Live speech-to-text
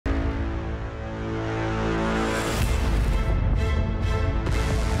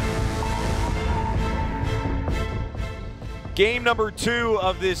Game number 2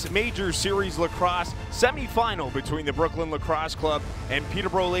 of this Major Series Lacrosse semifinal between the Brooklin Lacrosse Club and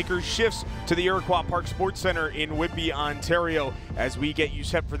Peterborough Lakers shifts to the Iroquois Park Sports Centre in Whitby, Ontario, as we get you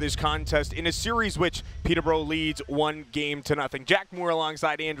set for this contest in a series which Peterborough leads 1-0. Jack Moore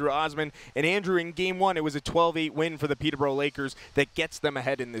alongside Andrew Osmond. And Andrew, in Game 1, it was a 12-8 win for the Peterborough Lakers that gets them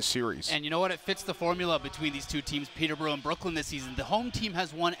ahead in this series. And you know what? It fits the formula between these two teams, Peterborough and Brooklyn, this season. The home team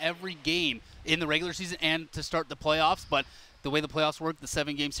has won every game in the regular season and to start the playoffs, but the way the playoffs work, the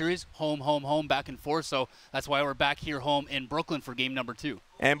 7-game series, home, home, home, back and forth. So that's why we're back here home in Brooklyn for game number 2.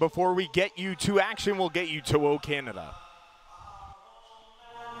 And before we get you to action, we'll get you to O Canada.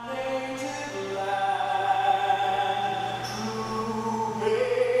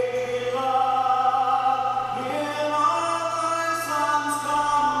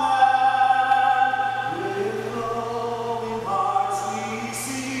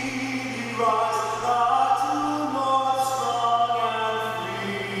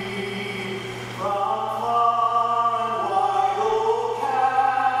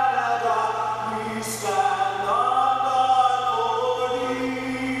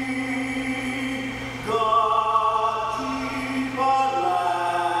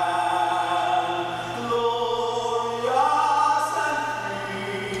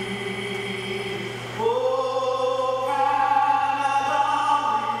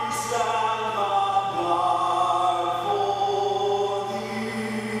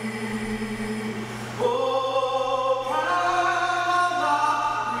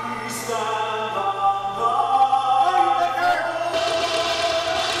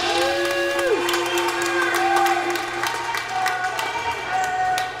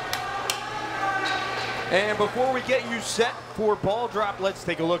 And before we get you set for ball drop, let's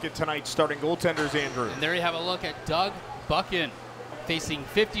take a look at tonight's starting goaltenders, Andrew. And there you have a look at Doug Buchan, facing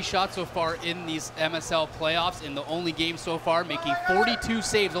 50 shots so far in these MSL playoffs in the only game so far, making 42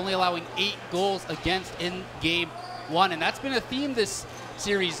 saves, only allowing 8 goals against in Game 1. And that's been a theme this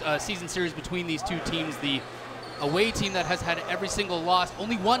series, season series between these two teams. The away team that has had every single loss,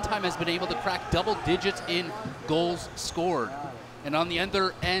 only one time has been able to crack double digits in goals scored. And on the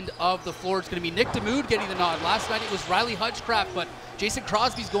other end of the floor, it's going to be Nick DeMood getting the nod. Last night it was Riley Hutchcraft, but Jason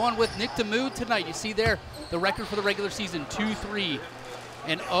Crosby's going with Nick DeMood tonight. You see there the record for the regular season,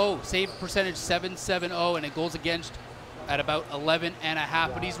 2-3-0. Save percentage 7.70, and it goals against at about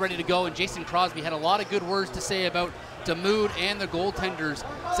 11.5. But he's ready to go, and Jason Crosby had a lot of good words to say about DeMood and the goaltenders.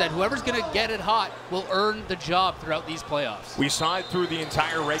 Said whoever's going to get it hot will earn the job throughout these playoffs. We saw it through the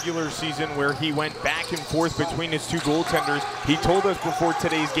entire regular season where he went back and forth between his two goaltenders. He told us before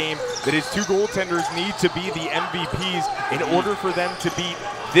today's game that his two goaltenders need to be the MVPs in order for them to beat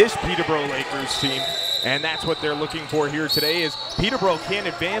this Peterborough Lakers team. And that's what they're looking for here today, is Peterborough can't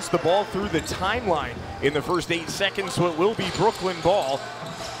advance the ball through the timeline in the first 8 seconds, so it will be Brooklyn ball.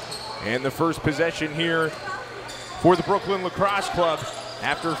 And the first possession here for the Brooklyn Lacrosse Club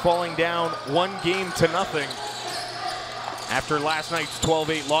after falling down 1-0 after last night's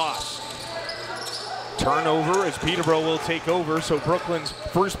 12-8 loss. Turnover as Peterborough will take over, so Brooklyn's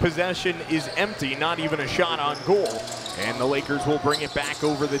first possession is empty, not even a shot on goal. And the Lakers will bring it back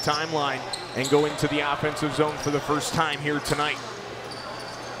over the timeline and go into the offensive zone for the first time here tonight.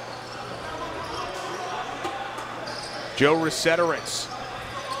 Joe Resetarits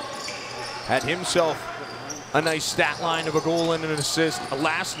had himself a nice stat line of a goal and an assist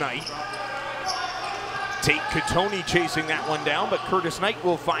last night. Tate Katoni chasing that one down, but Curtis Knight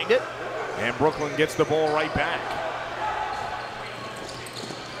will find it, and Brooklyn gets the ball right back.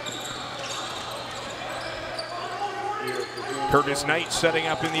 Curtis Knight setting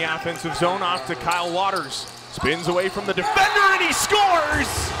up in the offensive zone, off to Kyle Waters. Spins away from the defender, and he scores!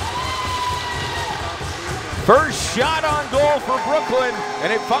 First shot on goal for Brooklyn,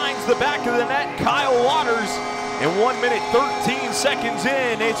 and it finds the back of the net, Kyle Waters. And 1 minute, 13 seconds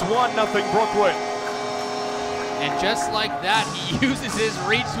in, it's 1-0 Brooklyn. And just like that, he uses his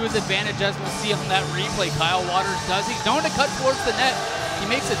reach to his advantage, as we'll see on that replay. Kyle Waters does. He's known to cut towards the net. He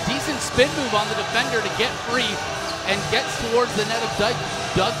makes a decent spin move on the defender to get free and gets towards the net of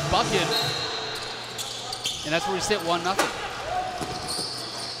Doug Buchan. And that's where we sit 1-0.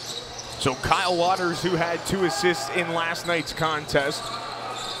 So Kyle Waters, who had 2 assists in last night's contest,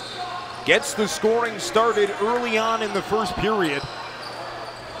 gets the scoring started early on in the first period.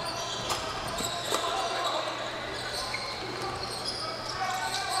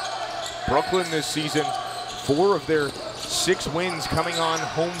 Brooklyn this season, 4 of their 6 wins coming on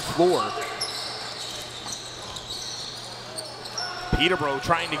home floor. Peterborough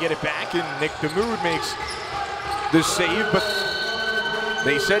trying to get it back, and Nick DeMood makes the save, but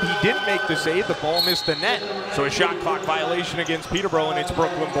They said he didn't make the save. The ball missed the net. So a shot clock violation against Peterborough, and it's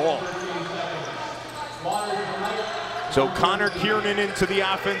Brooklyn ball. So Connor Kiernan into the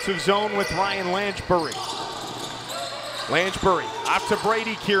offensive zone with Ryan Lanchbury. Lanchbury off to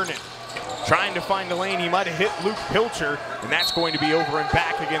Brady Kiernan. Trying to find a lane. He might have hit Luke Pilcher, and that's going to be over and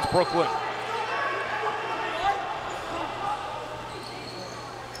back against Brooklyn.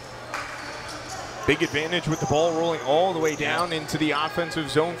 Big advantage with the ball rolling all the way down into the offensive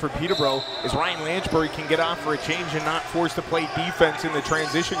zone for Peterborough as Ryan Lanchbury can get off for a change and not forced to play defense in the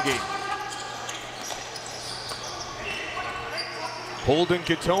transition game. Holden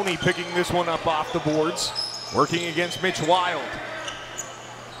Katoni picking this one up off the boards, working against Mitch Wild.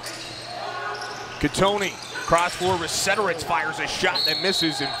 Katoni, cross floor with Sederitz, fires a shot that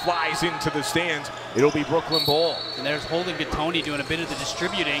misses and flies into the stands. It'll be Brooklyn ball. And there's Holden Katoni doing a bit of the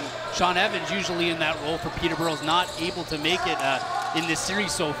distributing. Sean Evans, usually in that role for Peterborough, is not able to make it in this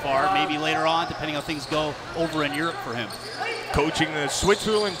series so far. Maybe later on, depending how things go over in Europe for him. Coaching the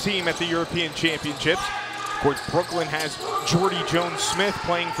Switzerland team at the European Championships. Of course, Brooklyn has Jordy Jones-Smith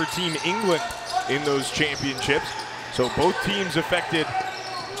playing for Team England in those championships. So both teams affected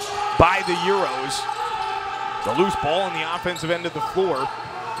by the Euros. The loose ball on the offensive end of the floor,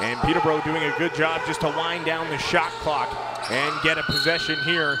 and Peterborough doing a good job just to wind down the shot clock and get a possession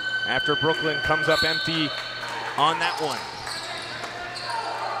here after Brooklyn comes up empty on that one.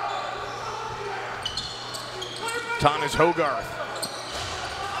 Thomas Hogarth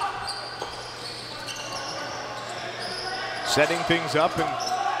setting things up,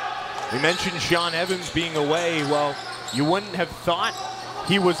 and we mentioned Sean Evans being away. Well, you wouldn't have thought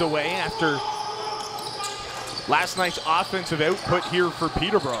he was away after last night's offensive output here for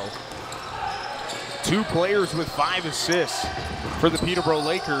Peterborough. 2 players with 5 assists for the Peterborough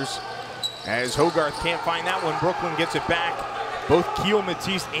Lakers. As Hogarth can't find that one, Brooklyn gets it back. Both Keel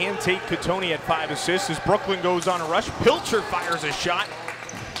Matisse and Tate Katoni had 5 assists as Brooklyn goes on a rush. Pilcher fires a shot.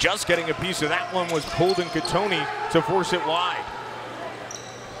 Just getting a piece of that one was Holden Katoni to force it wide.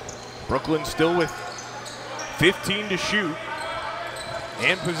 Brooklyn still with 15 to shoot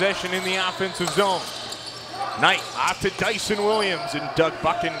and possession in the offensive zone. Knight off to Dyson Williams, and Doug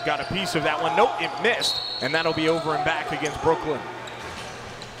Buchan got a piece of that one. Nope, it missed, and that'll be over and back against Brooklyn.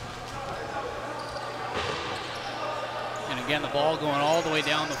 And again, the ball going all the way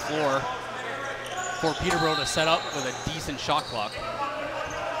down the floor for Peterborough to set up with a decent shot clock.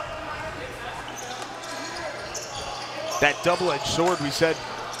 That double-edged sword, we said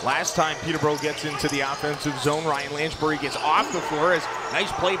last time Peterborough gets into the offensive zone. Ryan Lanchbury gets off the floor as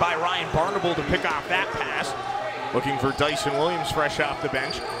nice play by Ryan Barnable to pick off that pass. Looking for Dyson Williams fresh off the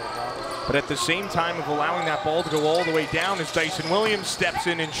bench. But at the same time of allowing that ball to go all the way down as Dyson Williams steps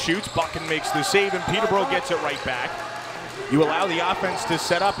in and shoots, Buchan makes the save and Peterborough gets it right back. You allow the offense to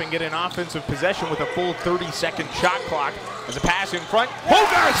set up and get an offensive possession with a full 30-second shot clock. As a pass in front,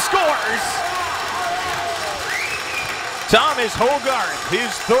 Hogarth scores! Thomas Hogarth,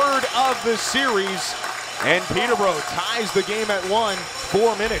 his 3rd of the series, and Peterborough ties the game at 1,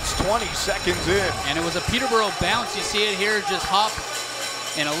 4 minutes, 20 seconds in. And it was a Peterborough bounce. You see it here, just hop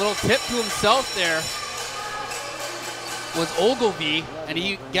and a little tip to himself there was Ogilvie, and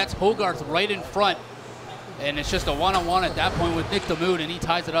he gets Hogarth right in front. And it's just a one-on-one at that point with Nick DeMood, and he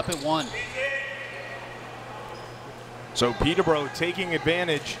ties it up at 1. So Peterborough taking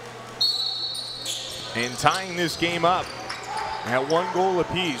advantage and tying this game up at 1 goal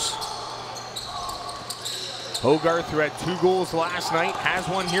apiece. Hogarth, who had 2 goals last night, has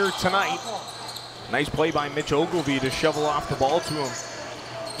 1 here tonight. Nice play by Mitch Ogilvie to shovel off the ball to him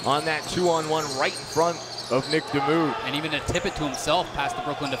on that 2-on-1 right in front of Nick DeMood. And even to tip it to himself past the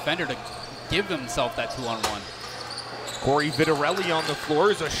Brooklyn defender to give himself that 2-on-1. Corey Vitarelli on the floor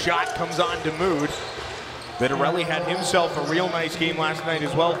as a shot comes on DeMood. Vitarelli had himself a real nice game last night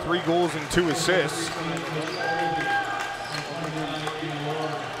as well, 3 goals and 2 assists.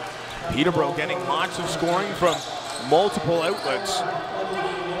 Peterborough getting lots of scoring from multiple outlets.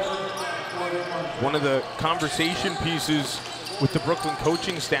 One of the conversation pieces with the Brooklyn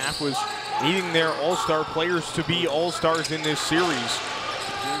coaching staff was needing their all-star players to be all-stars in this series.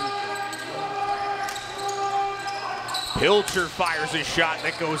 Pilcher fires a shot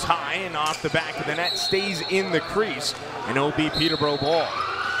that goes high and off the back of the net, stays in the crease, and it'll be Peterborough ball.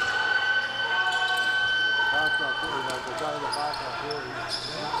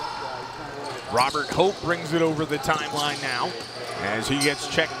 Robert Hope brings it over the timeline now as he gets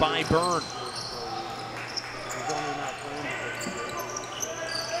checked by Byrne.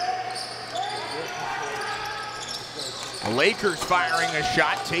 The Lakers firing a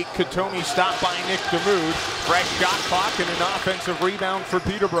shot. Take Katoni, stopped by Nick DeMood. Fresh shot clock and an offensive rebound for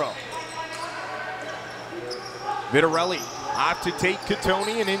Peterborough. Vitarelli off to take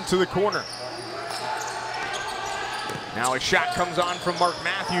Katoni and into the corner. Now a shot comes on from Mark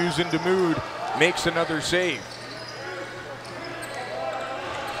Matthews, and DeMood makes another save.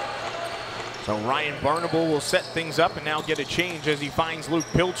 So Ryan Barnable will set things up and now get a change as he finds Luke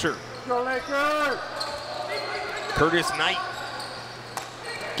Pilcher. Go Lakers! Curtis Knight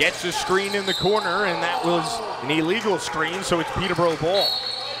gets a screen in the corner, and that was an illegal screen, so it's Peterborough ball.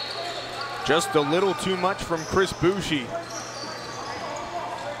 Just a little too much from Chris Bouchy.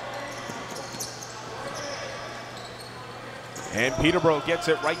 And Peterborough gets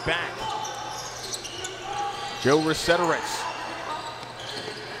it right back. Joe Resetarits.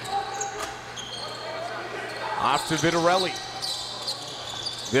 Off to Vitarelli.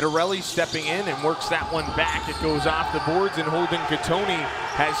 Vitarelli stepping in and works that one back. It goes off the boards, and Holden Katoni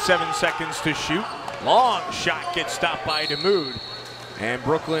has 7 seconds to shoot. Long shot gets stopped by DeMood. And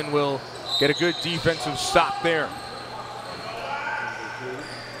Brooklyn will get a good defensive stop there.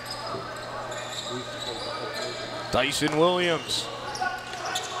 Dyson Williams.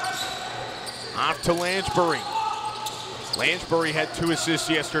 Off to Lansbury. Lansbury had 2 assists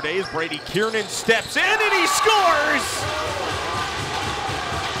yesterday as Brady Kiernan steps in and he scores!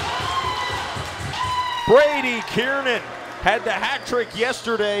 Brady Kiernan had the hat trick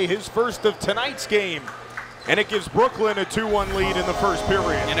yesterday, his first of tonight's game. And it gives Brooklyn a 2-1 lead in the first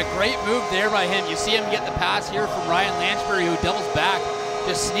period. And a great move there by him. You see him get the pass here from Ryan Lansbury, who doubles back,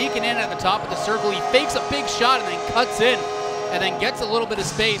 just sneaking in at the top of the circle. He fakes a big shot and then cuts in, and then gets a little bit of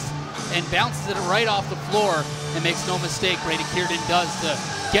space and bounces it right off the floor, and makes no mistake, Brady Kiernan does, to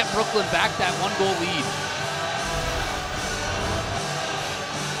get Brooklyn back that 1-goal lead.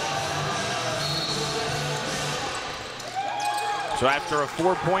 So after a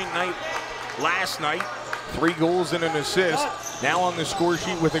 4-point night last night, 3 goals and an assist, now on the score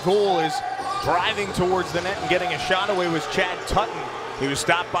sheet with a goal is driving towards the net and getting a shot away was Chad Tutton. He was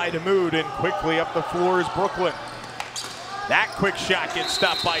stopped by DeMood, and quickly up the floor is Brooklyn. That quick shot gets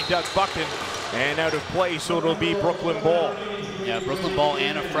stopped by Doug Buchan and out of play, so it'll be Brooklyn ball. Yeah, Brooklyn ball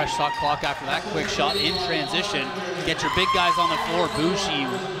and a fresh shot clock after that quick shot in transition. Get your big guys on the floor. Bouchy,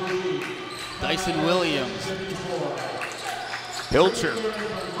 Dyson Williams. Pilcher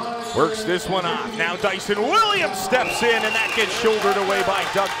works this one off. Now Dyson Williams steps in, and that gets shouldered away by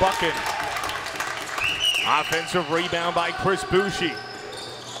Doug Buchan. Offensive rebound by Chris Bouchy.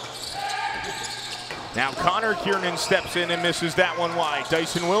 Now Connor Kiernan steps in and misses that one wide.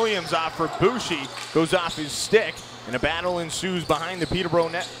 Dyson Williams off for Bouchy, goes off his stick, and a battle ensues behind the Peterborough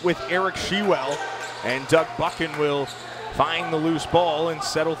net with Eric Shewell. And Doug Buchan will find the loose ball and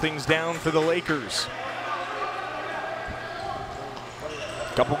settle things down for the Lakers.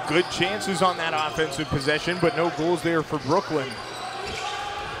 Couple good chances on that offensive possession, but no goals there for Brooklyn.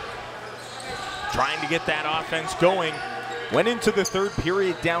 Trying to get that offense going. Went into the third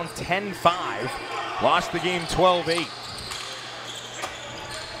period down 10-5. Lost the game 12-8.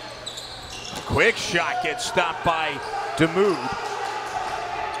 Quick shot gets stopped by DeMood.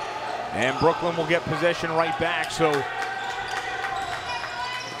 And Brooklyn will get possession right back. So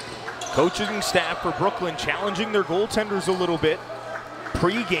coaching staff for Brooklyn challenging their goaltenders a little bit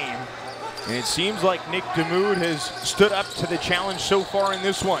pre-game. And it seems like Nick DeMood has stood up to the challenge so far in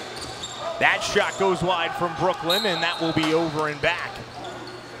this one. That shot goes wide from Brooklyn, and that will be over and back.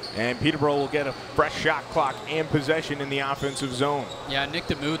 And Peterborough will get a fresh shot clock and possession in the offensive zone. Yeah, Nick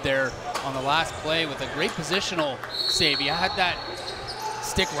DeMood there on the last play with a great positional save. He had that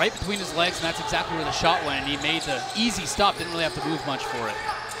stick right between his legs, and that's exactly where the shot went. And he made the easy stop, didn't really have to move much for it.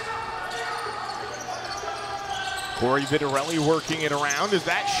 Corey Vitarelli working it around as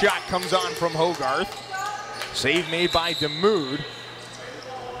that shot comes on from Hogarth. Save made by DeMood.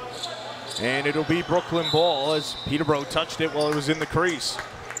 And it'll be Brooklyn ball as Peterborough touched it while it was in the crease.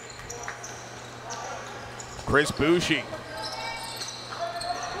 Chris Bouchy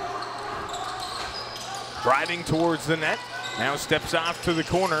driving towards the net. Now steps off to the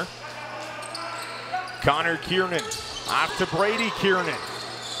corner. Connor Kiernan off to Brady Kiernan.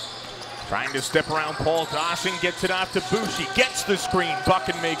 Trying to step around Paul Dawson, gets it off to Bouchy, gets the screen,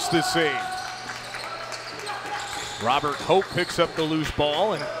 Buchan makes the save. Robert Hope picks up the loose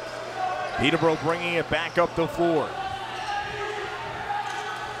ball, and Peterborough bringing it back up the floor.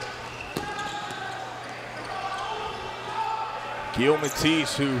 Gil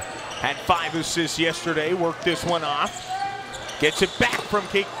Matisse, who had 5 assists yesterday, worked this one off. Gets it back from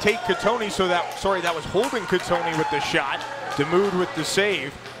Tate Katoni, that was Holden Katoni with the shot. DeMood with the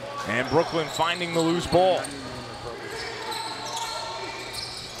save. And Brooklyn finding the loose ball.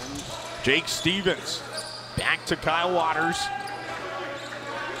 Jake Stevens back to Kyle Waters.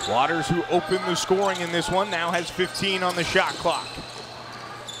 Waters, who opened the scoring in this one, now has 15 on the shot clock.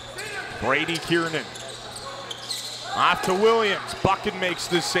 Brady Kiernan off to Williams. Buchan makes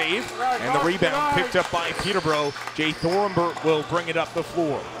the save, and the rebound picked up by Peterborough. Jay Thornbert will bring it up the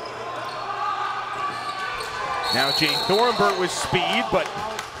floor. Now Jay Thornbert with speed, but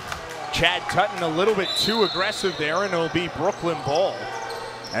Chad Tutton a little bit too aggressive there, and it'll be Brooklyn ball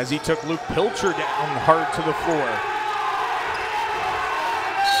as he took Luke Pilcher down hard to the floor.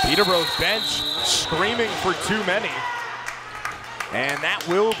 Peterborough's bench screaming for too many, and that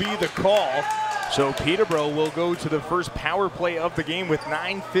will be the call. So Peterborough will go to the first power play of the game with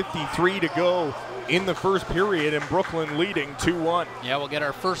 9:53 to go in the first period, and Brooklyn leading 2-1. Yeah, we'll get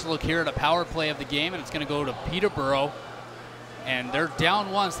our first look here at a power play of the game, and it's going to go to Peterborough. And they're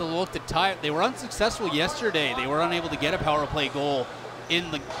down one, so they'll look to tie it. They were unsuccessful yesterday. They were unable to get a power play goal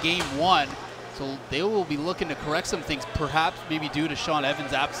in the game one. So they will be looking to correct some things, perhaps maybe due to Sean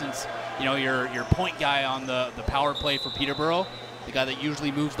Evans' absence. You know, your point guy on the power play for Peterborough, the guy that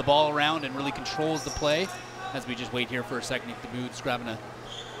usually moves the ball around and really controls the play. As we just wait here for a second, Nick DeMood's grabbing a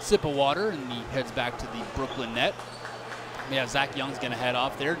sip of water, and he heads back to the Brooklyn net. Yeah, Zach Young's going to head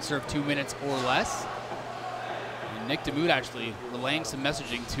off there and serve 2 minutes or less. And Nick DeMood actually relaying some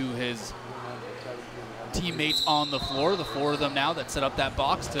messaging to his teammates on the floor, the four of them now that set up that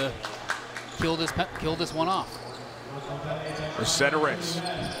box to kill this one off. Cederitz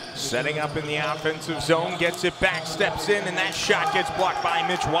setting up in the offensive zone, gets it back, steps in, and that shot gets blocked by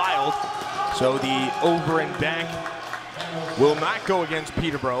Mitch Wild. So the over and back will not go against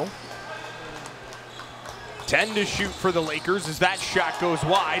Peterborough. 10 to shoot for the Lakers as that shot goes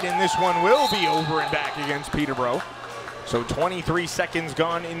wide, and this one will be over and back against Peterborough. So 23 seconds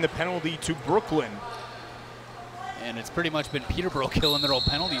gone in the penalty to Brooklyn. And it's pretty much been Peterborough killing their own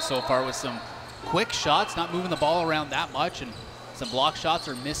penalties so far with some quick shots, not moving the ball around that much, and some block shots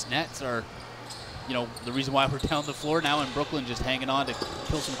or missed nets are, you know, the reason why we're down the floor now, and Brooklyn just hanging on to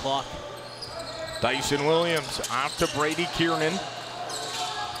kill some clock. Dyson Williams off to Brady Kiernan.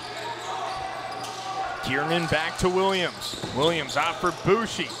 Kiernan back to Williams. Williams out for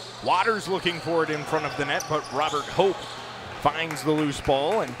Boucher. Waters looking for it in front of the net, but Robert Hope finds the loose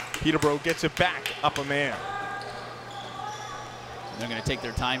ball, and Peterborough gets it back up a man. They're going to take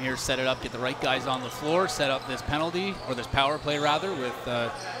their time here, set it up, get the right guys on the floor, set up this penalty, or this power play rather, with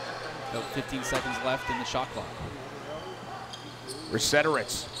about 15 seconds left in the shot clock.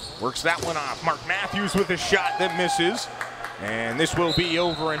 Cederitz works that one off. Mark Matthews with a shot that misses. And this will be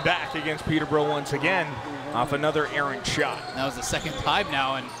over and back against Peterborough once again off another errant shot. That was the second time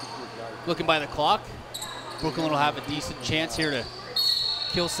now, and looking by the clock, Brooklyn will have a decent chance here to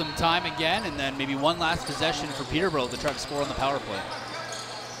kill some time again, and then maybe one last possession for Peterborough to try to score on the power play.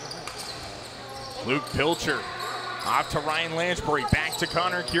 Luke Pilcher off to Ryan Lansbury, back to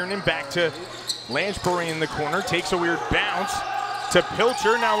Connor Kiernan, back to Lansbury in the corner, takes a weird bounce to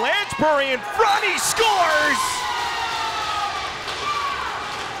Pilcher. Now Lansbury in front, he scores!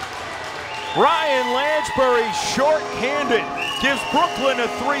 Ryan Lansbury, short-handed, gives Brooklyn a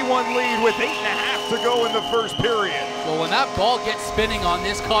 3-1 lead with 8.5 to go in the first period. Well, when that ball gets spinning on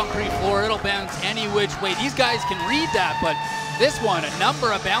this concrete floor, it'll bounce any which way. These guys can read that, but this one, a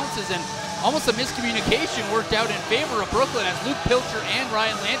number of bounces and almost a miscommunication worked out in favor of Brooklyn as Luke Pilcher and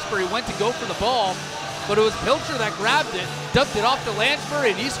Ryan Lansbury went to go for the ball, but it was Pilcher that grabbed it, dumped it off to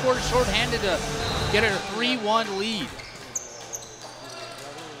Lansbury, and he scored short-handed to get it a 3-1 lead.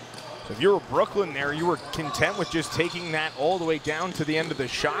 If you were Brooklyn there, you were content with just taking that all the way down to the end of the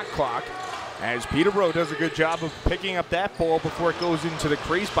shot clock, as Peterborough does a good job of picking up that ball before it goes into the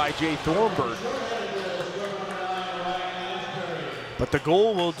crease by Jay Thornbert. But the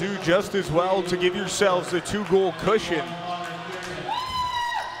goal will do just as well to give yourselves a 2-goal cushion.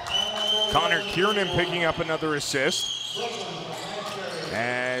 Connor Kiernan picking up another assist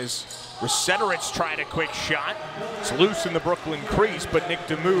as Cederitz tried a quick shot. It's loose in the Brooklyn crease, but Nick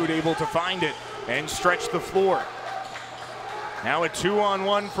DeMood able to find it and stretch the floor. Now a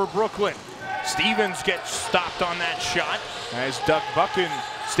 2-on-1 for Brooklyn. Stevens gets stopped on that shot as Doug Buchan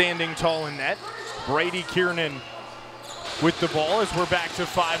standing tall in net. Brady Kiernan with the ball as we're back to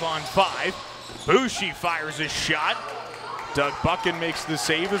 5-on-5. Boucher fires a shot. Doug Buchan makes the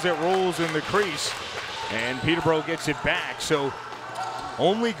save as it rolls in the crease, and Peterborough gets it back. So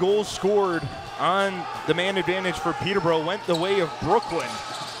only goal scored on the man advantage for Peterborough went the way of Brooklyn.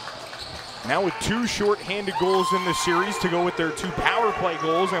 Now with 2 short-handed goals in the series to go with their 2 power play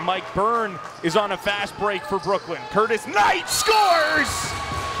goals, and Mike Byrne is on a fast break for Brooklyn. Curtis Knight scores!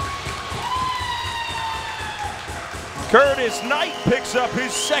 Curtis Knight picks up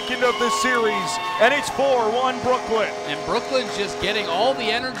his second of the series, and it's 4-1 Brooklyn. And Brooklyn's just getting all the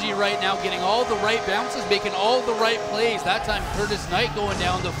energy right now, getting all the right bounces, making all the right plays. That time, Curtis Knight going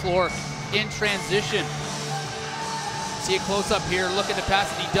down the floor in transition. See a close-up here, look at the pass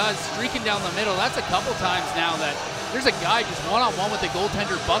that he does, streaking down the middle. That's a couple times now that there's a guy just one-on-one with the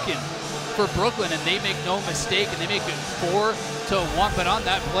goaltender bucking for Brooklyn, and they make no mistake, and they make it 4-1. But on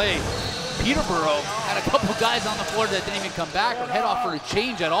that play, Peterborough had a couple guys on the floor that didn't even come back or head off for a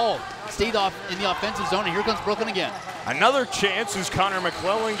change at all. Stayed off in the offensive zone, and here comes Brooklyn again. Another chance as Connor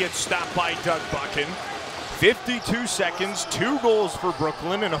McClellan gets stopped by Doug Buchan. 52 seconds, 2 goals for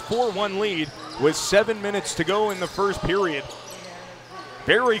Brooklyn, and a 4-1 lead with 7 minutes to go in the first period.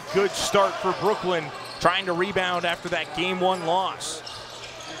 Very good start for Brooklyn, trying to rebound after that Game 1 loss.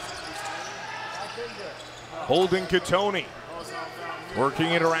 Holden Katoni. Working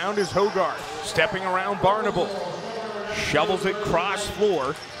it around is Hogarth, stepping around Barnable. Shovels it cross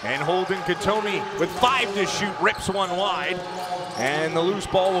floor, and Holden Katoni with 5 to shoot, rips one wide. And the loose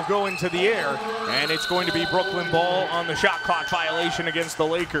ball will go into the air, and it's going to be Brooklyn ball on the shot clock violation against the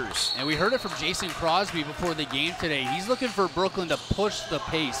Lakers. And we heard it from Jason Crosby before the game today. He's looking for Brooklyn to push the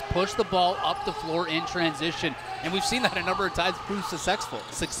pace, push the ball up the floor in transition. And we've seen that a number of times prove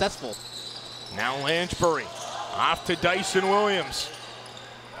successful. Now Lanchbury, off to Dyson Williams.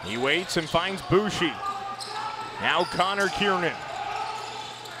 He waits and finds Bushi. Now Connor Kiernan.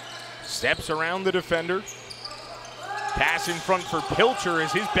 Steps around the defender. Pass in front for Pilcher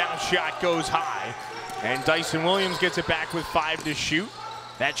as his bounce shot goes high. And Dyson Williams gets it back with 5 to shoot.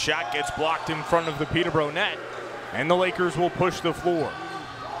 That shot gets blocked in front of the Peterborough net. And the Lakers will push the floor.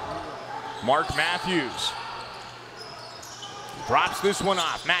 Mark Matthews drops this one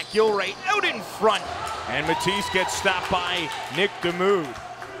off. Matt Gilray out in front. And Matisse gets stopped by Nick DeMood.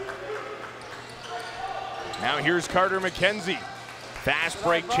 Now here's Carter McKenzie. Fast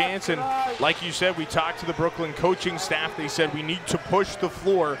break chance, and like you said, we talked to the Brooklyn coaching staff. They said we need to push the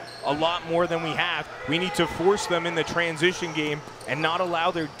floor a lot more than we have. We need to force them in the transition game and not allow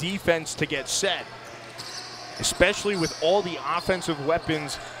their defense to get set, especially with all the offensive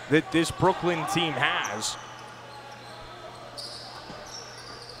weapons that this Brooklyn team has.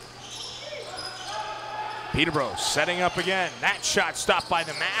 Peterborough setting up again. That shot stopped by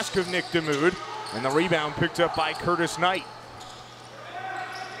the mask of Nick DeMood, and the rebound picked up by Curtis Knight.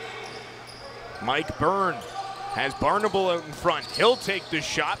 Mike Byrne has Barnable out in front. He'll take the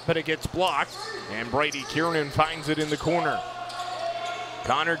shot, but it gets blocked, and Brady Kiernan finds it in the corner.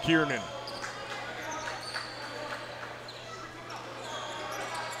 Connor Kiernan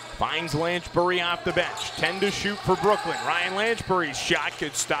finds Lanchbury off the bench. 10 to shoot for Brooklyn. Ryan Lanchbury's shot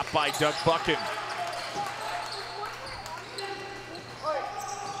gets stopped by Doug Buchan.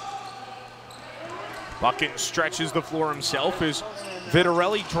 Buchan stretches the floor himself as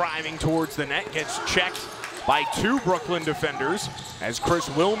Vitarelli driving towards the net, gets checked by 2 Brooklyn defenders as Chris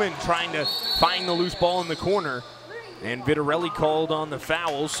Willman trying to find the loose ball in the corner, and Vitarelli called on the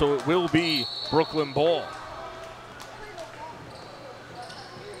foul, so it will be Brooklyn ball.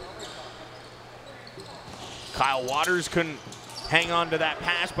 Kyle Waters couldn't hang on to that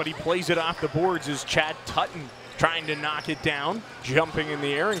pass, but he plays it off the boards as Chad Tutton trying to knock it down, jumping in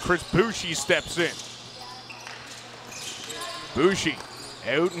the air, and Chris Bushi steps in. Bushi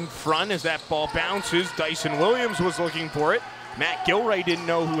out in front as that ball bounces. Dyson Williams was looking for it. Matt Gilray didn't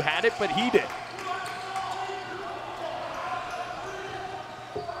know who had it, but he did.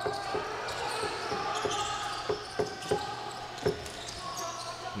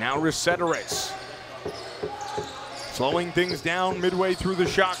 Now Resetoritz slowing things down midway through the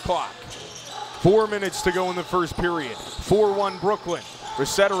shot clock. 4 minutes to go in the first period. 4-1 Brooklyn.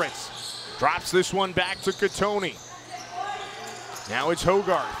 Resetoritz drops this one back to Katoni. Now it's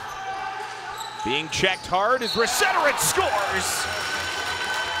Hogarth. Being checked hard as Resetoritz scores.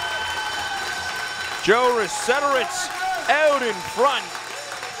 Joe Resetoritz out in front.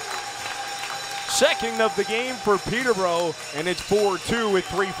 Second of the game for Peterborough, and it's 4-2 with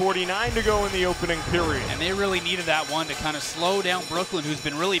 3:49 to go in the opening period. And they really needed that one to kind of slow down Brooklyn, who's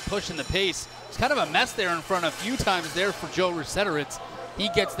been really pushing the pace. It's kind of a mess there in front a few times there for Joe Resetoritz. He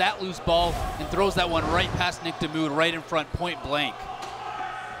gets that loose ball and throws that one right past Nick DeMood, right in front, point blank.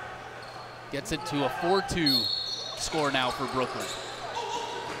 Gets it to a 4-2 score now for Brooklyn.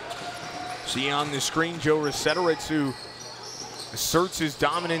 See on the screen Joe Resetoritz, who asserts his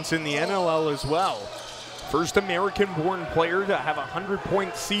dominance in the NLL as well. First American-born player to have a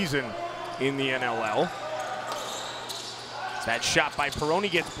 100-point season in the NLL. That shot by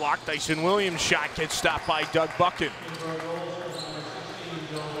Peroni gets blocked. Dyson Williams' shot gets stopped by Doug Buchan.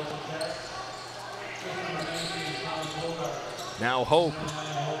 Now Hope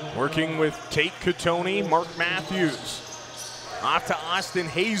working with Tate Catoni, Mark Matthews. Off to Austin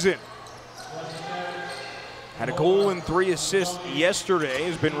Hazen. Had a goal and 3 assists yesterday,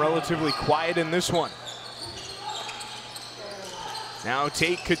 has been relatively quiet in this one. Now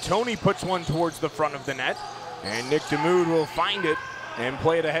Tate Catoni puts one towards the front of the net, and Nick DeMood will find it and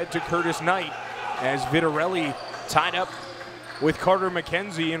play it ahead to Curtis Knight as Vitarelli tied up with Carter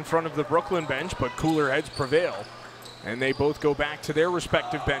McKenzie in front of the Brooklyn bench, but cooler heads prevail, and they both go back to their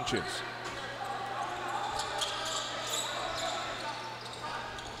respective benches.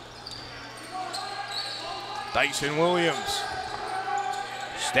 Dyson Williams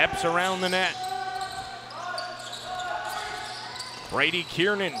steps around the net. Brady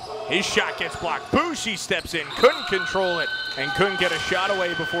Kiernan, his shot gets blocked. Boucher steps in, couldn't control it, and couldn't get a shot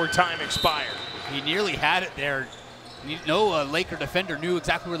away before time expired. He nearly had it there. No Laker defender knew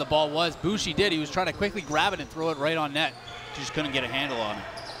exactly where the ball was. Boucher did. He was trying to quickly grab it and throw it right on net. Just couldn't get a handle on it.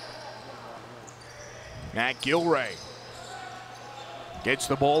 Matt Gilray gets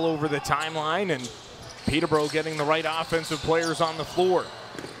the ball over the timeline, and Peterborough getting the right offensive players on the floor.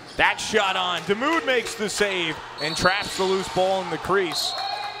 That shot on. DeMood makes the save and traps the loose ball in the crease.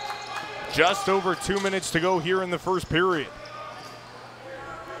 Just over 2 minutes to go here in the first period.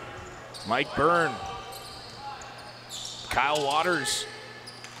 Mike Byrne. Kyle Waters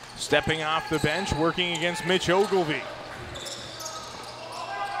stepping off the bench, working against Mitch Ogilvie.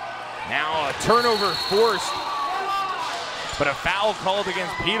 Now a turnover forced, but a foul called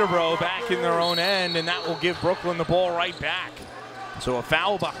against Peterborough back in their own end, and that will give Brooklyn the ball right back. So a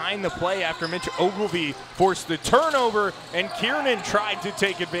foul behind the play after Mitch Ogilvie forced the turnover, and Kiernan tried to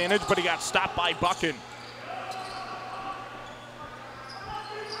take advantage, but he got stopped by Buchan.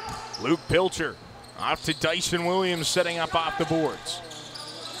 Luke Pilcher off to Dyson Williams, setting up off the boards.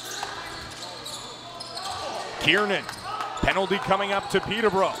 Kiernan, penalty coming up to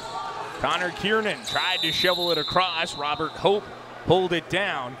Peterborough. Connor Kiernan tried to shovel it across. Robert Hope pulled it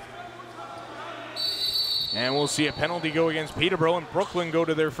down. And we'll see a penalty go against Peterborough, and Brooklyn go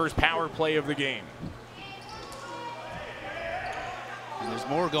to their first power play of the game. And there's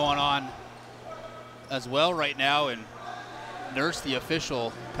more going on as well right now, and Nurse, the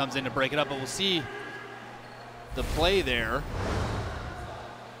official, comes in to break it up, but we'll see the play there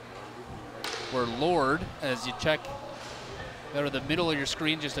where Lord, as you check out of the middle of your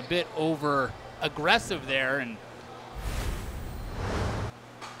screen, just a bit over aggressive there, and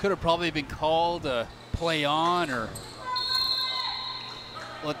could have probably been called a play on or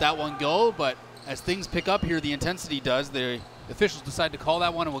let that one go, but as things pick up here, the intensity does, the officials decide to call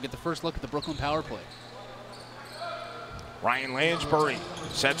that one, and we'll get the first look at the Brooklyn power play. Ryan Lansbury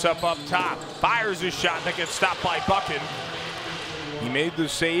sets up top, fires his shot that gets stopped by Buchan. He made the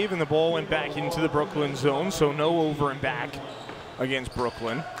save, and the ball went back into the Brooklyn zone, so no over and back against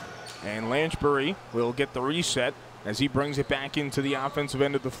Brooklyn. And Lansbury will get the reset as he brings it back into the offensive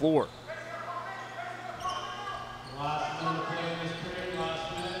end of the floor.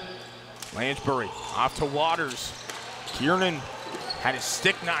 Lansbury off to Waters. Kiernan had his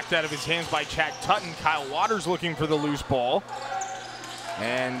stick knocked out of his hands by Chad Tutton. Kyle Waters looking for the loose ball.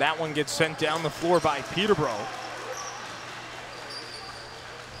 And that one gets sent down the floor by Peterborough.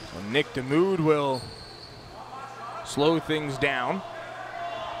 So Nick DeMood will slow things down.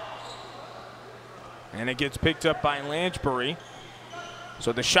 And it gets picked up by Lansbury.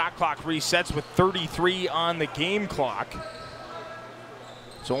 So the shot clock resets with 33 on the game clock.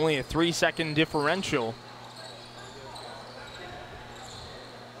 It's only a 3-second differential.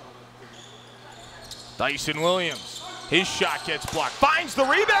 Dyson Williams, his shot gets blocked, finds the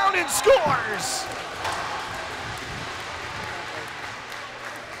rebound and scores!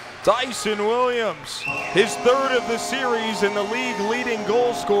 Dyson Williams, his third of the series and the league leading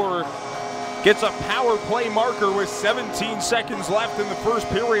goal scorer, gets a power play marker with 17 seconds left in the first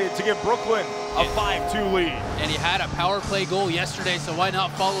period to give Brooklyn a 5-2 lead. And he had a power play goal yesterday, so why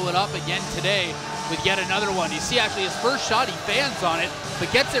not follow it up again today with yet another one? You see actually his first shot, he fans on it,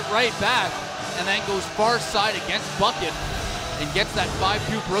 but gets it right back and then goes far side against Bucket and gets that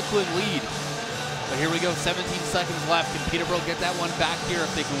 5-2 Brooklyn lead. But here we go, 17 seconds left. Can Peterborough get that one back here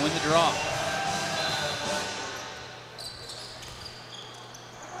if they can win the draw?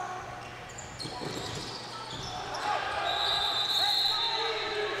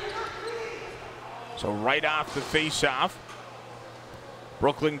 So right off the face-off,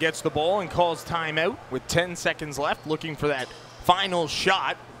 Brooklyn gets the ball and calls timeout with 10 seconds left, looking for that final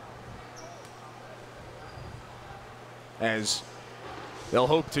shot, as they'll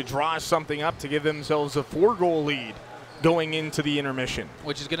hope to draw something up to give themselves a 4-goal lead going into the intermission.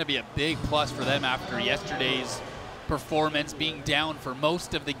 Which is going to be a big plus for them after yesterday's performance, being down for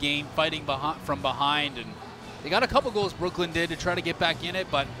most of the game, fighting from behind. And they got a couple goals, Brooklyn did, to try to get back in it,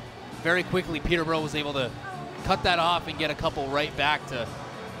 but very quickly Peterborough was able to cut that off and get a couple right back to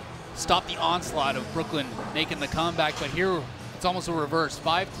stop the onslaught of Brooklyn making the comeback. But here it's almost a reverse.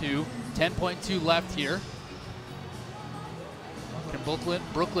 5-2, 10.2 left here. Can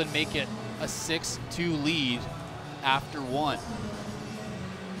Brooklyn make it a 6-2 lead after one?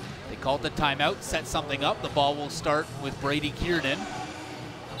 They called the timeout, set something up. The ball will start with Brady Kiernan.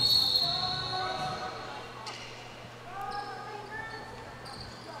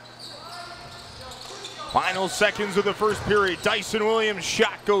 Final seconds of the first period. Dyson Williams'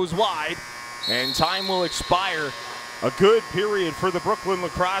 shot goes wide, and time will expire. A good period for the Brooklyn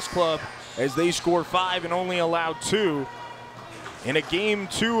Lacrosse Club as they score 5 and only allow 2 in a game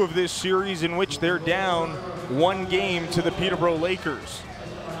 2 of this series in which they're down 1 game to the Peterborough Lakers.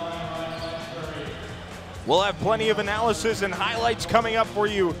 We'll have plenty of analysis and highlights coming up for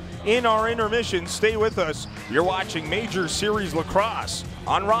you in our intermission. Stay with us. You're watching Major Series Lacrosse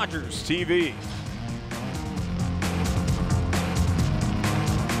on RogersTV.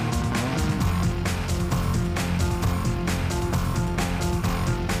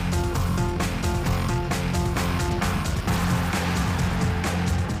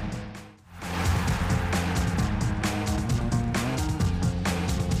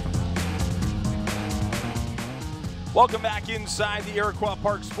 Welcome back inside the Iroquois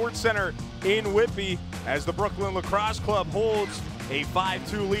Park Sports Center in Whitby as the Brooklyn Lacrosse Club holds a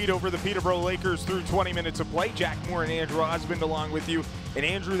 5-2 lead over the Peterborough Lakers through 20 minutes of play. Jack Moore and Andrew Osmond along with you. And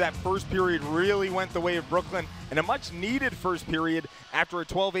Andrew, that first period really went the way of Brooklyn, and a much needed first period after a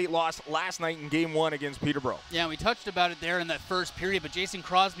 12-8 loss last night in game 1 against Peterborough. Yeah, we touched about it there in that first period, but Jason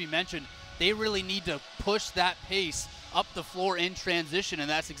Crosby mentioned they really need to push that pace up the floor in transition, and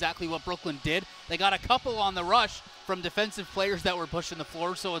that's exactly what Brooklyn did. They got a couple on the rush from defensive players that were pushing the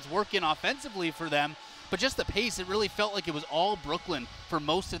floor, so it's working offensively for them. But just the pace, it really felt like it was all Brooklyn for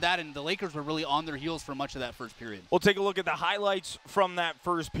most of that, and the Lakers were really on their heels for much of that first period. We'll take a look at the highlights from that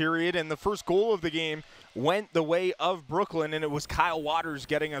first period, and the first goal of the game went the way of Brooklyn, and it was Kyle Waters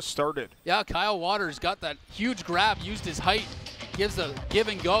getting us started. Yeah, Kyle Waters got that huge grab, used his height, gives a give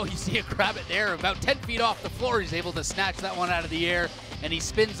and go. You see it grab it there, about 10 feet off the floor. He's able to snatch that one out of the air, and he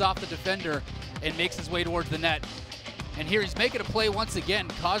spins off the defender and makes his way towards the net. And here he's making a play once again,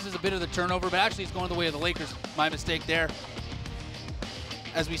 causes a bit of the turnover, but actually he's going the way of the Lakers. My mistake there.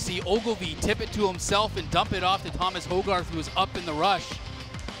 As we see Ogilvie tip it to himself and dump it off to Thomas Hogarth, who was up in the rush.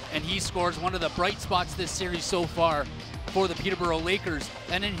 And he scores one of the bright spots this series so far for the Peterborough Lakers.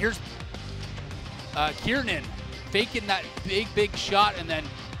 And then here's Kiernan faking that big shot and then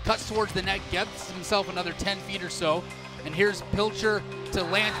cuts towards the net, gets himself another 10 feet or so. And here's Pilcher to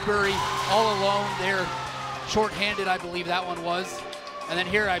Lansbury all alone there. Short-handed, I believe that one was. And then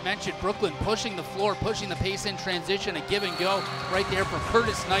here I mentioned Brooklyn pushing the floor, pushing the pace in transition, a give and go right there for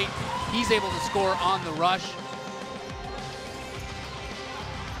Curtis Knight. He's able to score on the rush.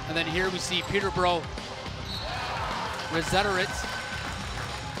 And then here we see Peterborough. Rezetteritz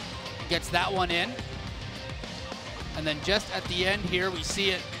gets that one in. And then just at the end here, we see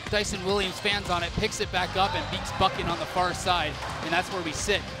it. Dyson Williams fans on it, picks it back up and beats Buchan on the far side. And that's where we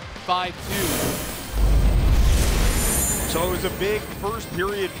sit, 5-2. So it was a big first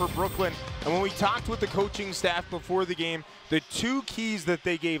period for Brooklyn. And when we talked with the coaching staff before the game, the 2 keys that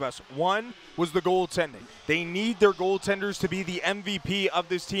they gave us, one was the goaltending. They need their goaltenders to be the MVP of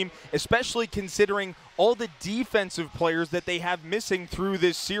this team, especially considering all the defensive players that they have missing through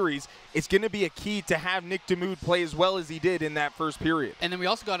this series. It's going to be a key to have Nick Demude play as well as he did in that first period. And then we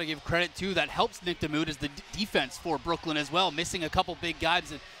also got to give credit, too, that helps Nick Demude is the defense for Brooklyn as well, missing a couple big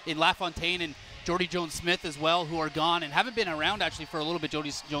guys in LaFontaine and Jordy Jones-Smith as well, who are gone and haven't been around actually for a little bit.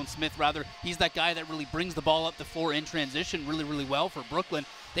 Jordy Jones-Smith, rather. He's that guy that really brings the ball up the floor in transition really, really well for Brooklyn.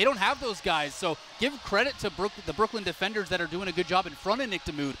 They don't have those guys, so give credit to the Brooklyn defenders that are doing a good job in front of Nick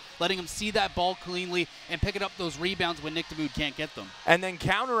Demude, letting him see that ball cleanly and picking up those rebounds when Nick Demude can't get them. And then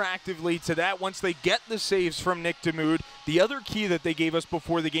counteractively to that, once they get the saves from Nick Demude, the other key that they gave us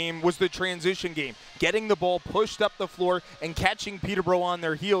before the game was the transition game, getting the ball pushed up the floor and catching Peterborough on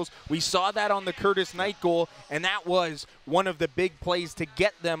their heels. We saw that on the Curtis Knight goal, and that was one of the big plays to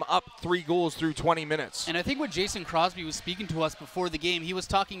get them up 3 goals through 20 minutes. And I think when Jason Crosby was speaking to us before the game, he was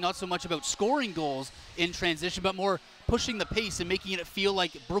talking not so much about scoring goals in transition, but more pushing the pace and making it feel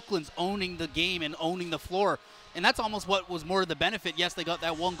like Brooklyn's owning the game and owning the floor. And that's almost what was more of the benefit. Yes, they got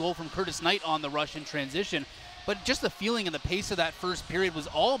that 1 goal from Curtis Knight on the rush in transition, but just the feeling and the pace of that first period was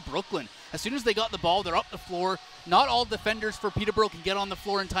all Brooklyn. As soon as they got the ball, they're up the floor. Not all defenders for Peterborough can get on the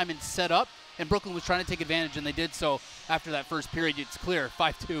floor in time and set up. and Brooklyn was trying to take advantage, and they did so after that first period. It's clear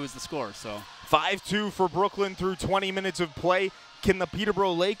 5-2 is the score. So 5-2 for Brooklyn through 20 minutes of play. Can the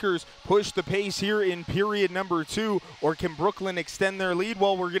Peterborough Lakers push the pace here in period number 2, or can Brooklyn extend their lead?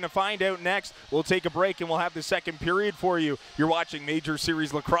 Well, we're going to find out next. We'll take a break, and we'll have the second period for you. You're watching Major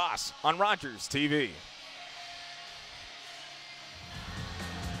Series Lacrosse on RogersTV.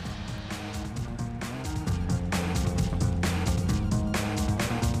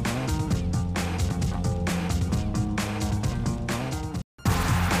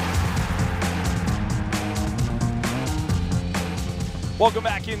 Welcome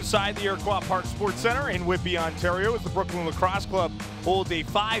back inside the Iroquois Park Sports Center in Whitby, Ontario, as the Brooklyn Lacrosse Club holds a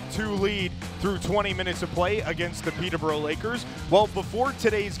 5-2 lead through 20 minutes of play against the Peterborough Lakers. Well, before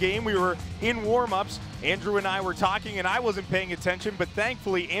today's game, we were in warm-ups. Andrew and I were talking, and I wasn't paying attention, but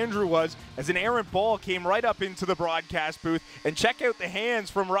thankfully Andrew was, as an errant ball came right up into the broadcast booth. And check out the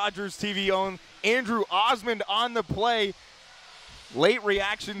hands from RogersTV own Andrew Osmond on the play. Late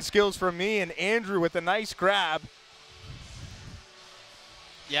reaction skills from me, and Andrew with a nice grab.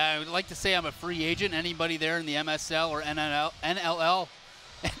 yeah, I would like to say I'm a free agent. Anybody there in the MSL or NLL?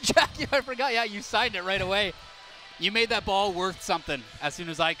 And Jackie, I forgot. Yeah, you signed it right away. You made that ball worth something as soon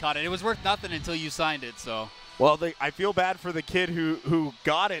as I caught it. It was worth nothing until you signed it. So. Well, I feel bad for the kid who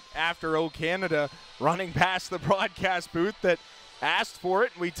got it after O Canada running past the broadcast booth that asked for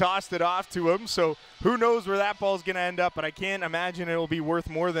it, and we tossed it off to him. So who knows where that ball's going to end up, but I can't imagine it will be worth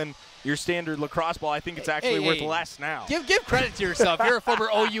more than your standard lacrosse ball. I think it's actually worth less now. Give credit to yourself. You're a former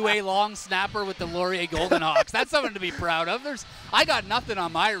OUA long snapper with the Laurier Golden Hawks. That's something to be proud of. I got nothing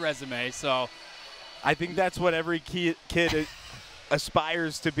on my resume, so. I think that's what every kid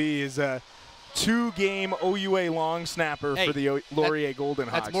aspires to be, is a 2-game OUA long snapper for the Laurier Golden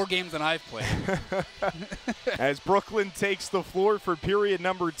Hawks. That's more games than I've played. As Brooklyn takes the floor for period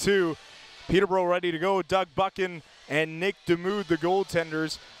number 2, Peterborough ready to go. Doug Buchan and Nick DeMood, the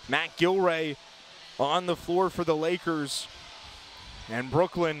goaltenders. Matt Gilray on the floor for the Lakers. And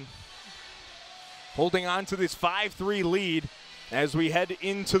Brooklyn holding on to this 5-3 lead as we head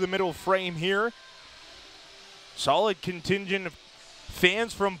into the middle frame here. Solid contingent of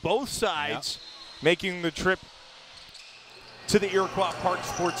fans from both sides making the trip to the Iroquois Park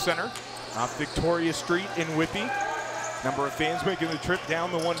Sports Center off Victoria Street in Whitby. Number of fans making the trip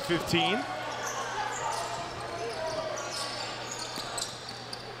down the 115.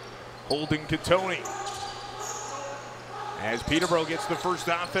 Holding Katoni as Peterborough gets the first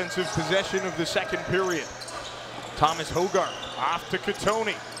offensive possession of the second period. Thomas Hogarth off to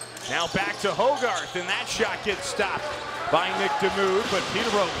Katoni. Now back to Hogarth, and that shot gets stopped by Nick DeMood, but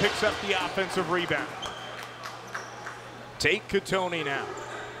Peterborough picks up the offensive rebound. Take Katoni now.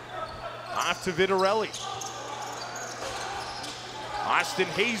 Off to Vitarelli. Austin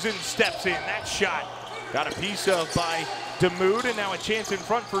Hazen steps in. That shot got a piece of by DeMood, and now a chance in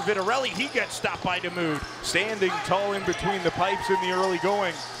front for Vitarelli. He gets stopped by DeMood, standing tall in between the pipes in the early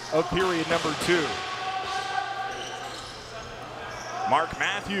going of period number 2. Mark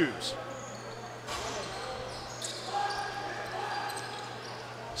Matthews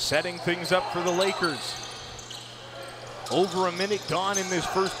setting things up for the Lakers. Over a minute gone in this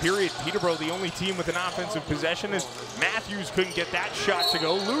first period. Peterborough, the only team with an offensive possession, as Matthews couldn't get that shot to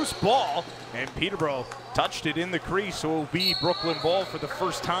go. Loose ball, and Peterborough touched it in the crease, so it will be Brooklyn ball for the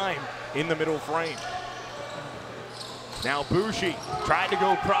first time in the middle frame. Now Boucher tried to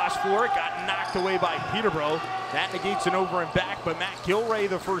go cross for it, got knocked away by Peterborough. That negates an over and back, but Matt Gilray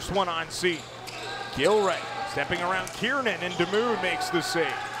the first one on scene. Gilray stepping around Kiernan, and DeMood makes the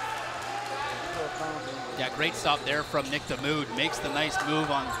save. Yeah, great stop there from Nick DeMood. Makes the nice move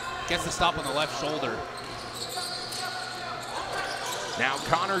gets the stop on the left shoulder. Now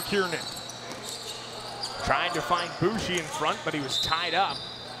Connor Kiernan trying to find Boucher in front, but he was tied up.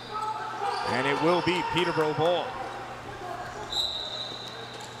 And it will be Peterborough ball.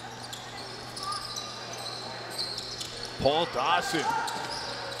 Paul Dawson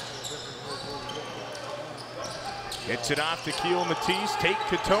gets it off to Keel Matisse. Take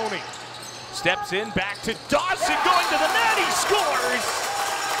Katoni. Steps in, back to Dawson, going to the net, he scores!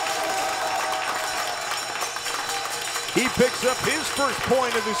 He picks up his first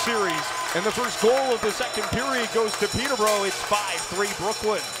point of the series, and the first goal of the second period goes to Peterborough. It's 5-3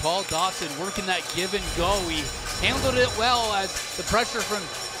 Brooklyn. Paul Dawson working that give and go. He handled it well as the pressure from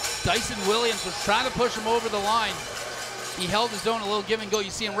Dyson Williams was trying to push him over the line. He held his own, a little give and go.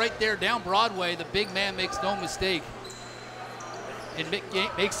 You see him right there down Broadway. The big man makes no mistake. It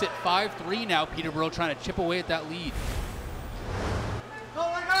makes it 5-3 now. Peterborough trying to chip away at that lead.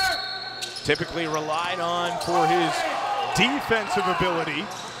 Typically relied on for his defensive ability.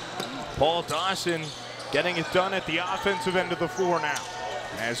 Paul Dawson getting it done at the offensive end of the floor now,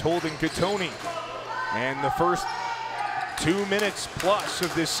 as Holden Katoni. And the first 2 minutes plus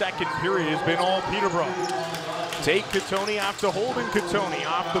of this second period has been all Peterborough. Take Katoni off to Holden Katoni.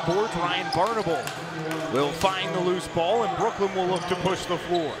 Off the boards, Ryan Barnable will find the loose ball, and Brooklyn will look to push the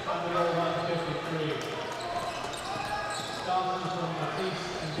floor.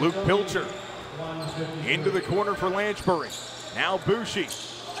 Luke Pilcher into the corner for Lanchbury. Now Bushi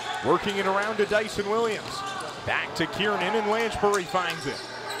working it around to Dyson Williams. Back to Kiernan, and Lanchbury finds it.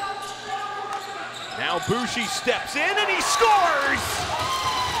 Now Bushi steps in and he scores!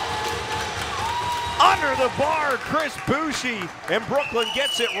 Under the bar, Chris Bushi, and Brooklyn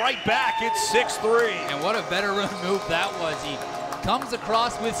gets it right back. It's 6-3. And what a veteran move that was. He comes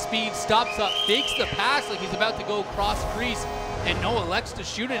across with speed, stops up, fakes the pass like he's about to go cross crease, and Noah elects to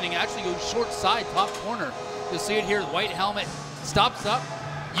shoot it and actually goes short side, top corner. You'll see it here, white helmet, stops up,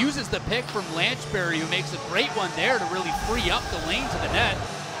 uses the pick from Lanchbury, who makes a great one there to really free up the lane to the net.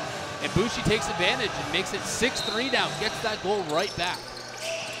 And Bushi takes advantage and makes it 6-3 now, gets that goal right back.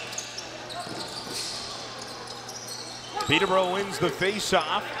 Peterborough wins the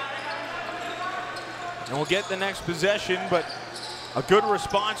face-off. And we'll get the next possession, but a good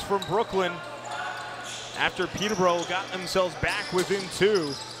response from Brooklyn after Peterborough got themselves back within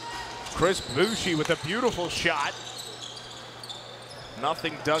 2. Chris Bushi with a beautiful shot.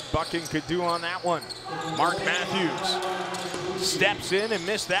 Nothing Doug Bucking could do on that one. Mark Matthews steps in and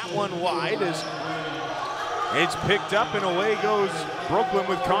missed that one wide as it's picked up, and away goes Brooklyn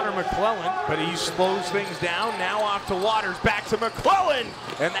with Connor McClellan, but he slows things down. Now off to Waters, back to McClellan,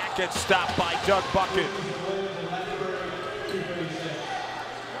 and that gets stopped by Doug Bucking.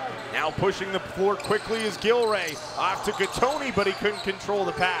 Now pushing the floor quickly is Gilray. Off to Katoni, but he couldn't control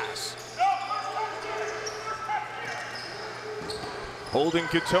the pass. Holden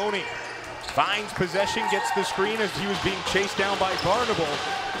Katoni finds possession, gets the screen as he was being chased down by Barnable.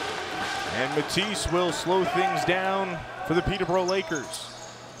 And Matisse will slow things down for the Peterborough Lakers.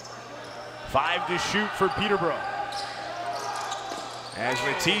 5 to shoot for Peterborough. As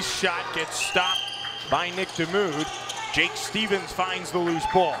Matisse's shot gets stopped by Nick DeMood, Jake Stevens finds the loose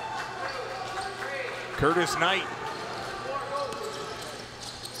ball. Curtis Knight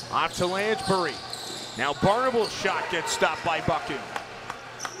off to Lanchbury. Now Barnable's shot gets stopped by Bucking.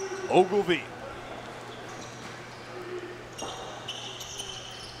 Ogilvie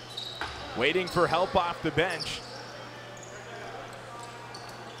waiting for help off the bench.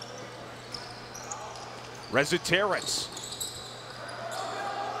 Reziteris.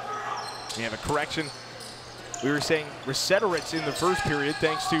 We have a correction. We were saying Reziteris in the first period,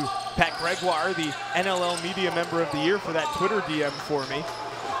 thanks to Pat Gregoire, the NLL Media Member of the Year, for that Twitter DM for me.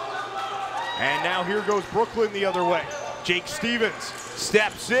 And now here goes Brooklyn the other way. Jake Stevens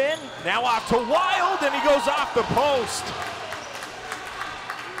steps in, now off to Wild, and he goes off the post.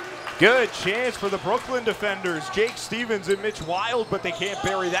 Good chance for the Brooklyn defenders, Jake Stevens and Mitch Wild, but they can't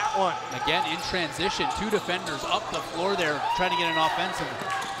bury that one. Again, in transition, 2 defenders up the floor there, trying to get an offensive.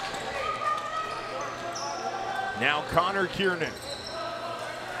 Now Connor Kiernan.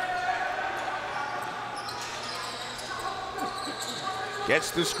 Gets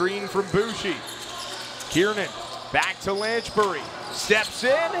the screen from Bushi. Kiernan back to Lanchbury. Steps in,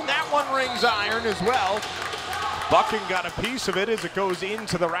 and that one rings iron as well. Bucking got a piece of it as it goes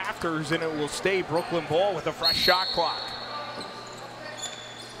into the rafters, and it will stay Brooklyn ball with a fresh shot clock.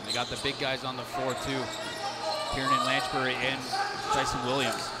 And they got the big guys on the floor too. Kiernan, Lanchbury, and Dyson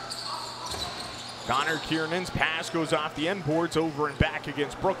Williams. Connor Kiernan's pass goes off the end boards over and back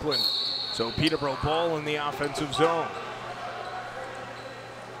against Brooklyn. So Peterborough ball in the offensive zone.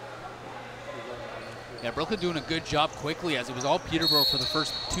 Yeah, Brooklyn doing a good job quickly, as it was all Peterborough for the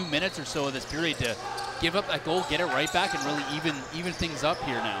first 2 minutes or so of this period to give up that goal, get it right back, and really even things up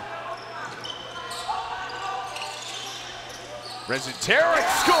here now. Reziteris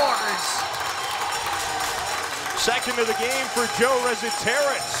scores! Second of the game for Joe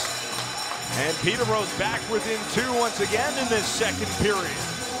Reziteris. And Peterborough's back within 2 once again in this second period.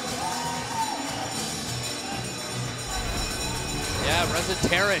 Yeah,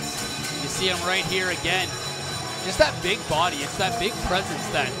 Reziteris. You see him right here again. Just that big body, it's that big presence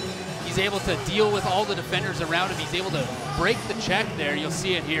that he's able to deal with all the defenders around him. He's able to break the check there. You'll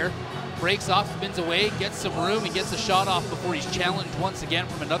see it here. Breaks off, spins away, gets some room, and gets a shot off before he's challenged once again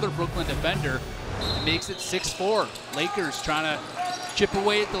from another Brooklyn defender. And makes it 6-4. Lakers trying to chip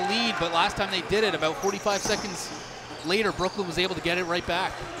away at the lead, but last time they did it, about 45 seconds later, Brooklyn was able to get it right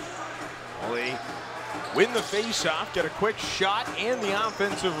back. Well, they win the face-off, get a quick shot and the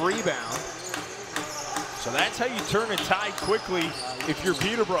offensive rebound. So that's how you turn a tie quickly if you're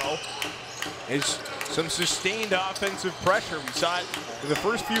Peterborough, is some sustained offensive pressure. We saw it in the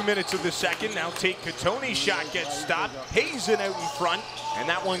first few minutes of the second. Now Tate Catoni's shot gets stopped. Hazen out in front, and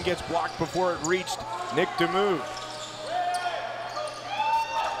that one gets blocked before it reached Nick DeMood.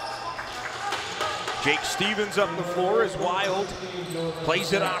 Jake Stevens up the floor as Wild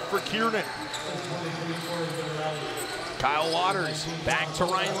plays it off for Kiernan. Kyle Waters back to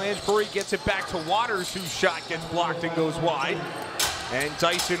Ryan Lansbury, gets it back to Waters, whose shot gets blocked and goes wide. And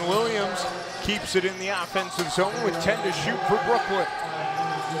Dyson Williams keeps it in the offensive zone with 10 to shoot for Brooklyn.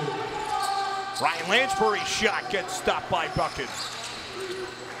 Ryan Lansbury's shot gets stopped by Buchan.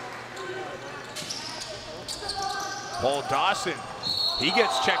 Paul Dawson, he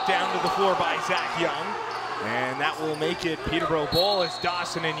gets checked down to the floor by Zach Young. And that will make it Peterborough ball as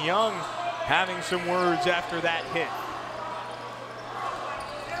Dawson and Young having some words after that hit.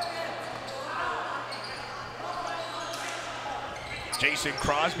 Jason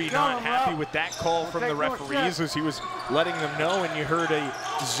Crosby not happy with that call from the referees as he was letting them know, and you heard a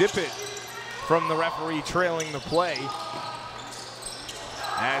zip it from the referee trailing the play.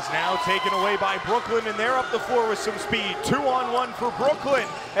 As now taken away by Brooklyn, and they're up the floor with some speed. 2-on-1 for Brooklyn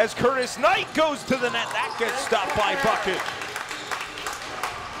as Curtis Knight goes to the net. That gets stopped by Bucket.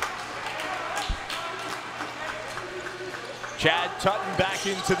 Chad Tutton back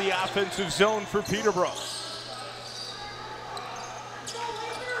into the offensive zone for Peterborough.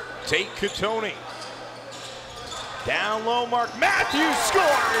 Tate Catoni. Down low, Mark Matthews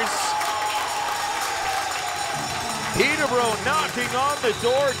scores! Peterborough knocking on the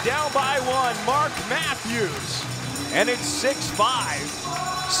door, down by one, Mark Matthews. And it's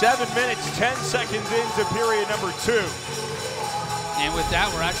 6-5. 7 minutes, 10 seconds into period number 2. And with that,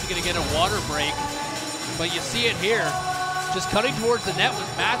 we're actually gonna get a water break. But you see it here, just cutting towards the net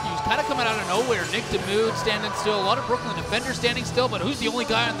with Matthews, kind of coming out of nowhere. Nick DeMood standing still, a lot of Brooklyn defenders standing still, but who's the only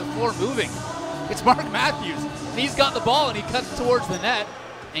guy on the floor moving? It's Mark Matthews. And he's got the ball and he cuts towards the net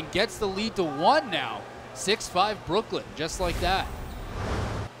and gets the lead to 1 now. 6-5 Brooklyn, just like that.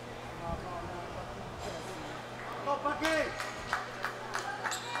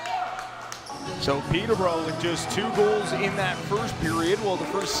 So Peterborough with just 2 goals in that first period. Well, the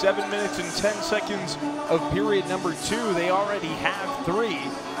first 7 minutes and 10 seconds of period number 2, they already have 3,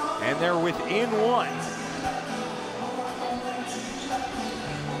 and they're within 1.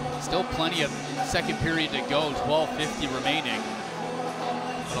 Still plenty of second period to go, 12:50 remaining.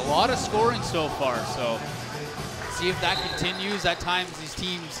 But a lot of scoring so far, so see if that continues. At times these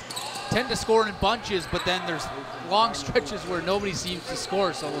teams tend to score in bunches, but then there's long stretches where nobody seems to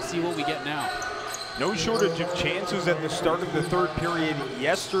score, so we'll see what we get now. No shortage of chances at the start of the third period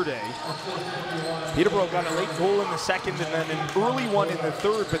yesterday. Peterborough got a late goal in the second and then an early one in the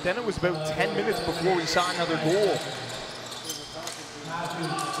third, but then it was about 10 minutes before we saw another goal.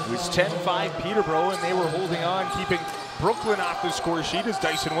 It was 10-5 Peterborough, and they were holding on, keeping Brooklyn off the score sheet as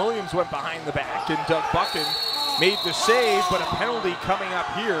Dyson Williams went behind the back and Doug Buchan made the save, but a penalty coming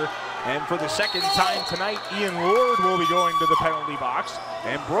up here. And for the second time tonight, Ian Lord will be going to the penalty box,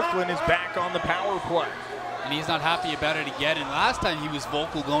 and Brooklyn is back on the power play. And he's not happy about it again, and last time he was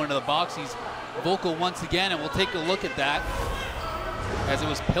vocal going to the box, he's vocal once again, and we'll take a look at that. As it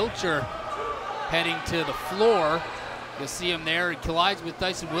was Pilcher heading to the floor. You'll see him there, he collides with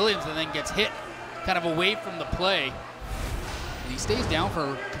Dyson Williams and then gets hit kind of away from the play. And he stays down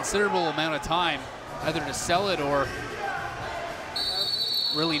for a considerable amount of time, either to sell it or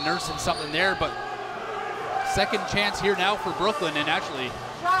really nursing something there, but second chance here now for Brooklyn, and actually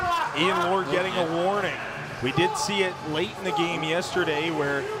Ian Lord getting a warning. We did see it late in the game yesterday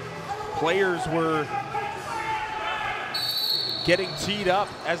where players were getting teed up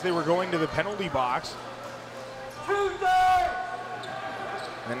as they were going to the penalty box.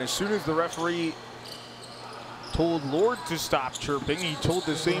 And as soon as the referee told Lord to stop chirping, he told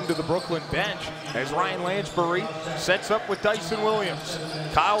the same to the Brooklyn bench as Ryan Lansbury sets up with Dyson Williams.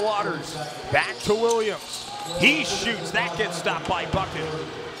 Kyle Waters back to Williams. He shoots, that gets stopped by Buchan.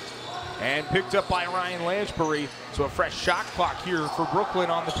 And picked up by Ryan Lansbury. So a fresh shot clock here for Brooklyn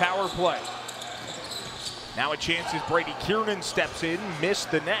on the power play. Now a chance as Brady Kiernan steps in,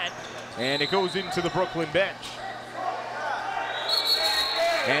 missed the net, and it goes into the Brooklyn bench.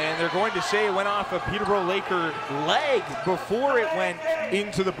 And they're going to say it went off a Peterborough Laker leg before it went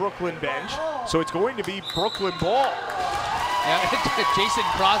into the Brooklyn bench. So it's going to be Brooklyn ball. Yeah, Jason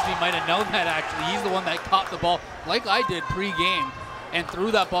Crosby might have known that actually. He's the one that caught the ball like I did pre-game and threw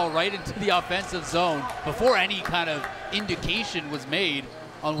that ball right into the offensive zone before any kind of indication was made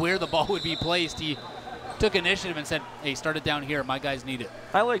on where the ball would be placed. He took initiative and said, hey, start it down here. My guys need it.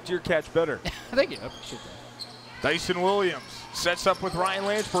 I liked your catch better. Thank you. I appreciate that. Dyson Williams sets up with Ryan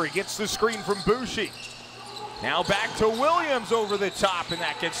Lansbury, gets the screen from Bouchy. Now back to Williams over the top, and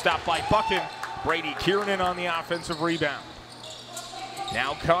that gets stopped by Buchan. Brady Kiernan on the offensive rebound.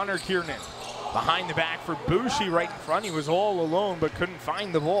 Now Connor Kiernan behind the back for Bouchy right in front. He was all alone but couldn't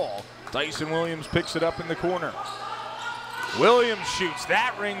find the ball. Dyson Williams picks it up in the corner. Williams shoots,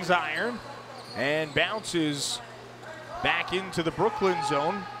 that rings iron and bounces back into the Brooklyn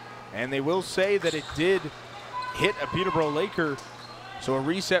zone. And they will say that it did hit a Peterborough Laker. So a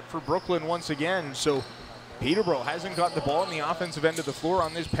reset for Brooklyn once again. So Peterborough hasn't got the ball on the offensive end of the floor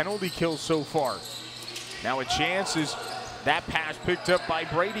on this penalty kill so far. Now a chance is that pass picked up by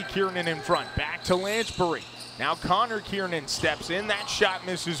Brady Kiernan in front. Back to Lansbury. Now Connor Kiernan steps in. That shot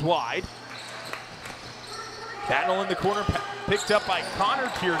misses wide. Battle in the corner picked up by Connor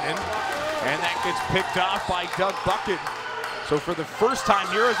Kiernan. And that gets picked off by Doug Buchan. So for the first time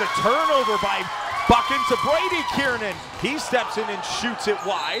here is a turnover by Buchan to Brady Kiernan. He steps in and shoots it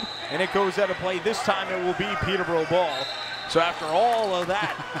wide. And it goes out of play. This time it will be Peterborough ball. So after all of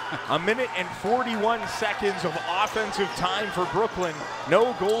that, 1 minute and 41 seconds of offensive time for Brooklyn.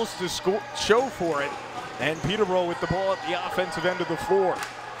 No goals to show for it. And Peterborough with the ball at the offensive end of the floor.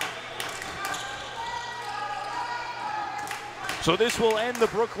 So this will end the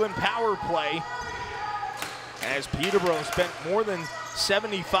Brooklyn power play, as Peterborough spent more than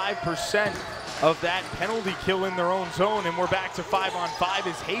 75% of that penalty kill in their own zone. And we're back to 5-on-5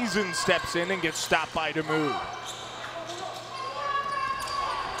 as Hazen steps in and gets stopped by DeMood.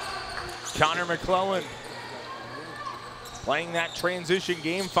 Connor McClellan playing that transition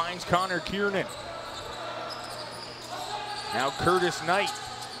game, finds Connor Kiernan. Now Curtis Knight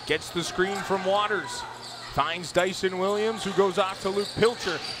gets the screen from Waters. Finds Dyson Williams, who goes off to Luke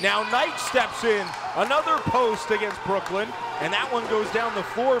Pilcher. Now Knight steps in, another post against Brooklyn, and that one goes down the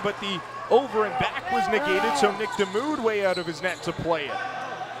floor, but the over and back was negated, so Nick DeMood way out of his net to play it.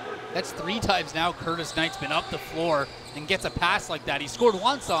 That's 3 times now Curtis Knight's been up the floor and gets a pass like that. He scored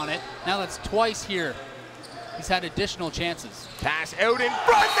once on it, now that's twice here. He's had additional chances. Pass out in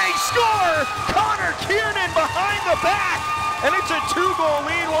front, they score! Connor Kiernan behind the back, and it's a 2-goal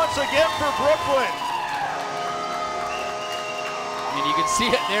lead once again for Brooklyn. And you can see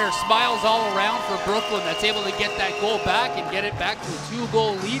it there, smiles all around for Brooklyn that's able to get that goal back and get it back to a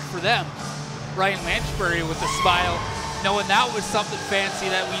 2-goal lead for them. Ryan Lansbury with a smile, knowing that was something fancy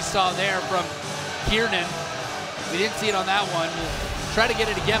that we saw there from Kiernan. We didn't see it on that one. We'll try to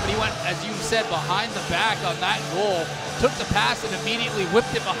get it again, but he went, as you said, behind the back on that goal, took the pass and immediately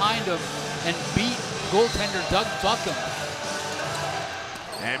whipped it behind him and beat goaltender Doug Buchan.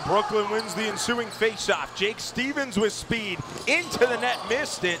 And Brooklyn wins the ensuing faceoff. Jake Stevens with speed into the net,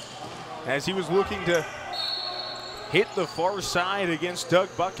 missed it as he was looking to hit the far side against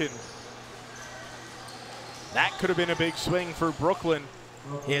Doug Buchan. That could have been a big swing for Brooklyn.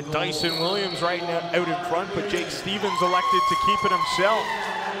 He had Dyson Williams right now out in front, but Jake Stevens elected to keep it himself.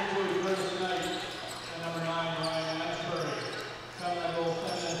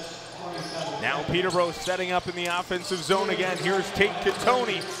 Now Peterborough setting up in the offensive zone again. Here's Tate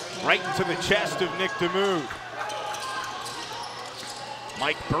Catoni right into the chest of Nick DeMood.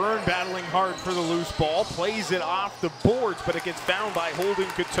 Mike Byrne battling hard for the loose ball, plays it off the boards, but it gets found by Holden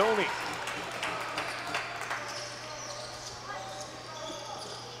Catoni.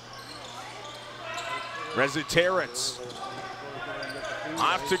 Reziteritz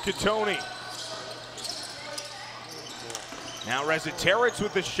off to Catoni. Now Reziteritz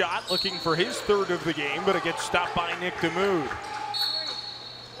with the shot, looking for his 3rd of the game, but it gets stopped by Nick DeMood.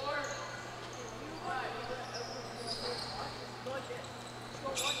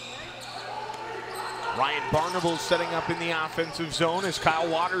 Ryan Barnable setting up in the offensive zone as Kyle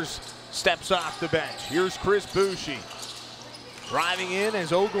Waters steps off the bench. Here's Chris Bouchy driving in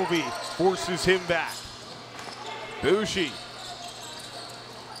as Ogilvie forces him back. Bouchy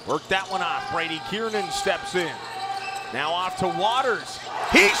worked that one off. Brady Kiernan steps in. Now off to Waters.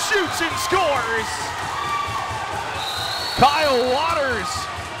 He shoots and scores! Kyle Waters,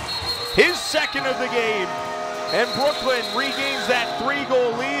 his 2nd of the game. And Brooklyn regains that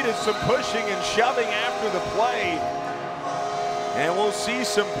 3-goal lead as some pushing and shoving after the play. And we'll see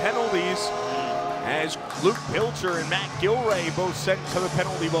some penalties as Luke Pilcher and Matt Gilray both sent to the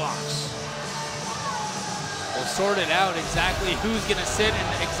penalty box. We'll sort it out exactly who's going to sit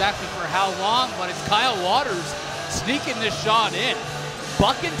and exactly for how long, but it's Kyle Waters sneaking this shot in.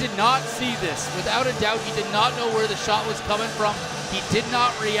 Buchan did not see this. Without a doubt, he did not know where the shot was coming from. He did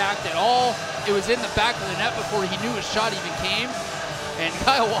not react at all. It was in the back of the net before he knew his shot even came. And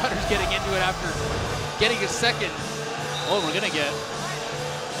Kyle Waters getting into it after getting a second. Oh, we're getting it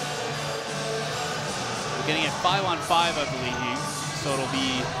 5-on-5, I believe. So it'll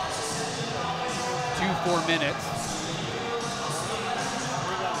be 2 4 minutes.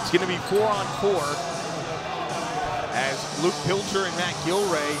 It's going to be 4-on-4 as Luke Pilcher and Matt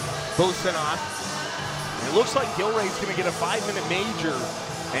Gilray both sent off. And it looks like Gilray's going to get a 5-minute major,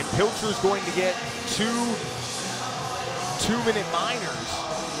 and Pilcher's going to get 2 2-minute minors.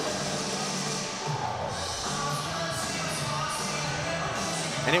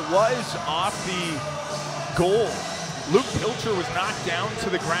 And it was off the goal. Luke Pilcher was knocked down to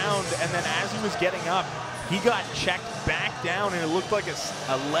the ground, and then as he was getting up, he got checked back down, and it looked like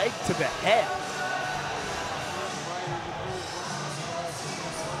a leg to the head.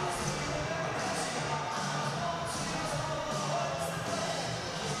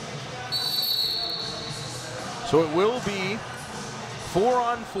 So it will be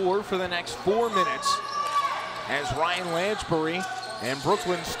 4-on-4 for the next 4 minutes as Ryan Lansbury and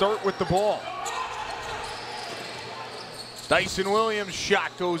Brooklyn start with the ball. Dyson Williams'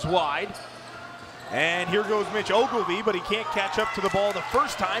 shot goes wide. And here goes Mitch Ogilvie, but he can't catch up to the ball the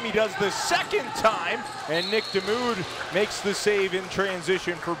first time. He does the second time, and Nick DeMood makes the save in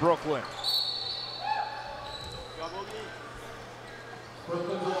transition for Brooklyn.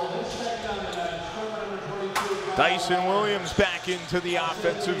 Dyson Williams back into the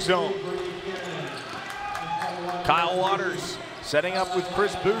offensive zone. Kyle Waters setting up with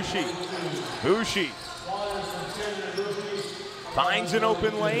Chris Bouchy. Bouchy finds an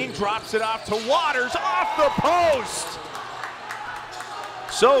open lane, drops it off to Waters, off the post!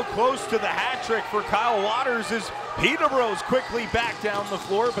 So close to the hat trick for Kyle Waters as Peterborough's quickly back down the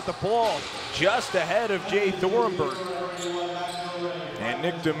floor, but the ball just ahead of Jay Thornburg. And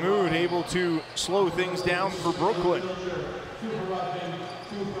Nick DeMood able to slow things down for Brooklyn.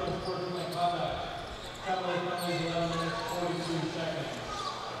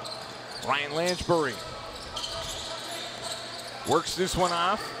 Ryan Lansbury works this one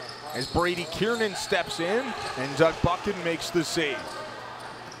off as Brady Kiernan steps in and Doug Buchan makes the save.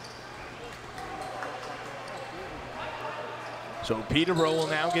 So Peterborough will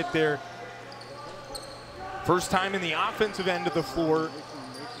now get their first time in the offensive end of the floor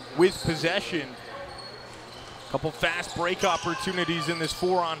with possession. A couple fast break opportunities in this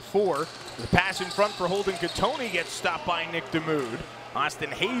 4-on-4. The pass in front for Holden Katoni gets stopped by Nick DeMood.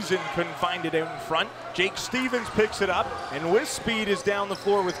 Austin Hazen couldn't find it out in front. Jake Stevens picks it up, and with speed is down the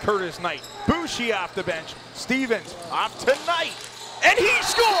floor with Curtis Knight. Bouchy off the bench. Stevens off to Knight, and he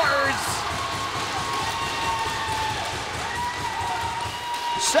scores!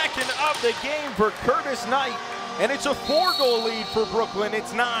 Second of the game for Curtis Knight, and it's a 4-goal lead for Brooklyn.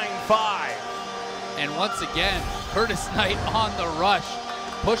 It's 9-5. And once again, Curtis Knight on the rush,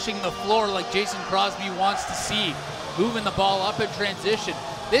 pushing the floor like Jason Crosby wants to see, moving the ball up in transition.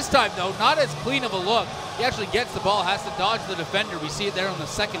 This time, though, not as clean of a look. He actually gets the ball, has to dodge the defender. We see it there on the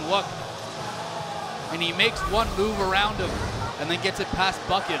second look. And he makes one move around him and then gets it past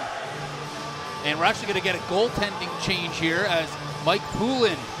Buchan. And we're actually going to get a goaltending change here as Mike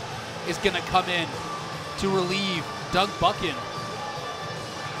Poulin is going to come in to relieve Doug Buchan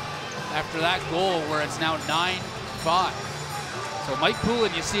after that goal, where it's now 9-5. So Mike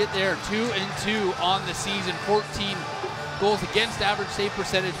Poulin, you see it there, 2-2 on the season, 14 goals against, average save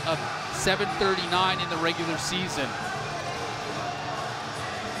percentage of .739 in the regular season.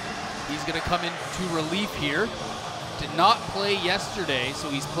 He's going to come into relief here. Did not play yesterday, so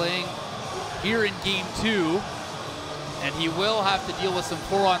he's playing here in game 2. And he will have to deal with some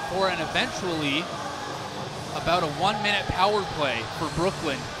 4-on-4 and eventually about a 1-minute power play for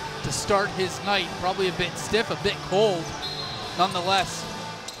Brooklyn to start his night. Probably a bit stiff, a bit cold. Nonetheless,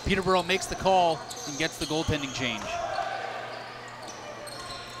 Peterborough makes the call and gets the goaltending change.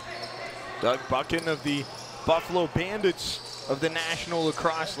 Doug Buchan of the Buffalo Bandits of the National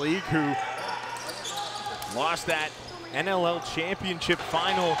Lacrosse League, who lost that NLL Championship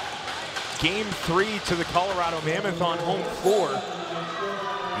final Game 3 to the Colorado Mammoth on home floor.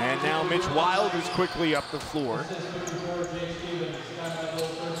 And now Mitch Wild is quickly up the floor.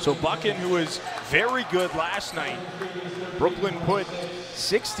 So Buchan, who was very good last night, Brooklyn put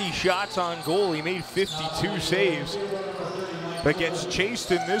 60 shots on goal. He made 52 saves, but gets chased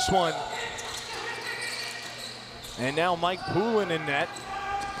in this one. And now Mike Poulin in net.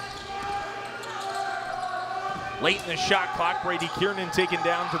 Late in the shot clock, Brady Kiernan taken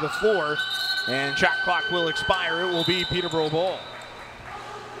down to the floor, and shot clock will expire. It will be Peterborough ball.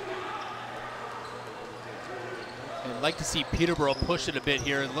 I'd like to see Peterborough push it a bit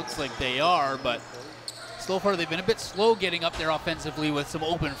here. It looks like they are, but So far, they've been a bit slow getting up there offensively with some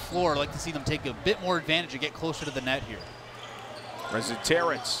open floor. I'd like to see them take a bit more advantage and get closer to the net here.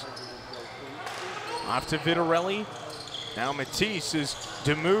 Resetarits off to Vitarelli. Now Matisse is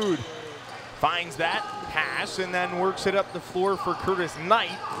Demude. Finds that pass and then works it up the floor for Curtis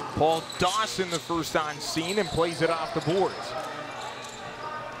Knight. Paul Dawson, the first on scene, and plays it off the boards.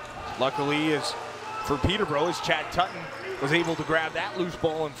 Luckily, as for Peterborough, as Chad Tutton was able to grab that loose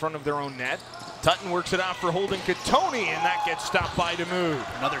ball in front of their own net. Tutton works it off for Holden Katoni, and that gets stopped by Demude.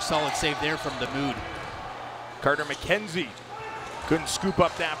 Another solid save there from Demude. Carter McKenzie couldn't scoop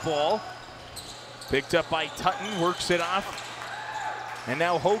up that ball. Picked up by Tutton, works it off. And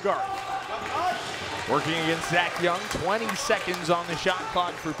now Hogarth working against Zach Young. 20 seconds on the shot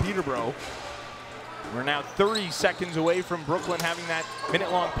clock for Peterborough. We're now 30 seconds away from Brooklyn having that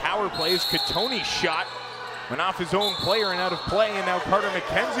minute-long power play as Katoni's shot went off his own player and out of play, and now Carter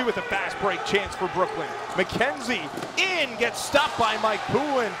McKenzie with a fast break chance for Brooklyn. McKenzie in, gets stopped by Mike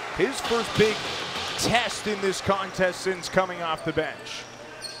Poulin. His first big test in this contest since coming off the bench.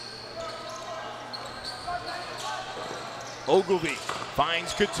 Ogilvy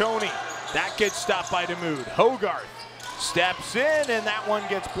finds Katoni. That gets stopped by Demude. Hogarth steps in, and that one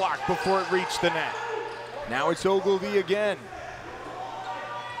gets blocked before it reached the net. Now it's Ogilvy again.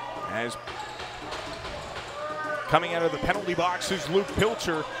 As coming out of the penalty box is Luke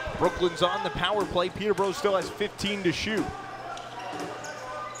Pilcher. Brooklyn's on the power play. Peterborough still has 15 to shoot.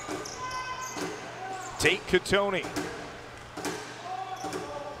 Tate Katoni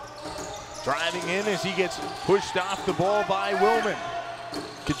driving in as he gets pushed off the ball by Willman.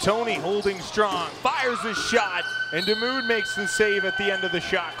 Katoni holding strong, fires a shot, and Demude makes the save at the end of the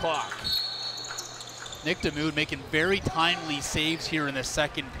shot clock. Nick Demude making very timely saves here in the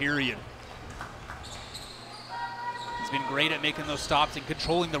second period. He's been great at making those stops and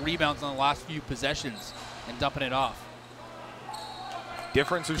controlling the rebounds on the last few possessions and dumping it off.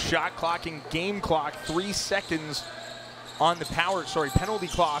 Difference of shot clock and game clock, 3 seconds on the penalty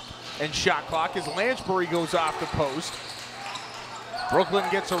clock and shot clock as Lanchbury goes off the post. Brooklyn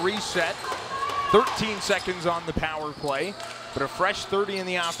gets a reset, 13 seconds on the power play, but a fresh 30 in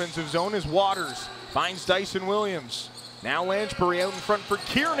the offensive zone as Waters finds Dyson Williams. Now Lanchbury out in front for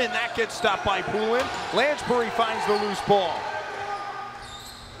Kiernan, that gets stopped by Poulin. Lanchbury finds the loose ball.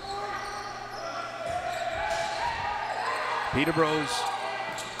 Peterborough's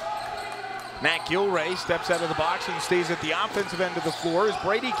Matt Gilray steps out of the box and stays at the offensive end of the floor as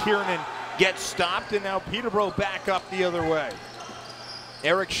Brady Kiernan gets stopped, and now Peterborough back up the other way.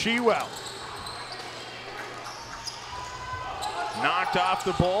 Eric Shewell knocked off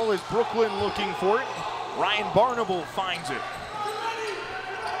the ball as Brooklyn looking for it. Ryan Barnable finds it.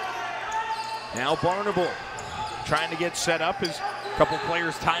 Now Barnable trying to get set up as a couple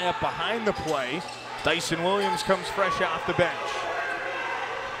players tie up behind the play. Dyson Williams comes fresh off the bench.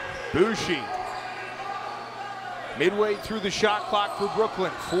 Boucher midway through the shot clock for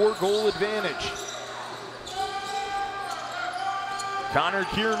Brooklyn, 4-goal advantage. Connor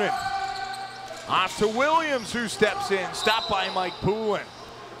Kiernan off to Williams, who steps in, stopped by Mike Poulin.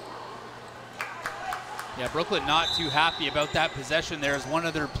 Yeah, Brooklyn not too happy about that possession there as one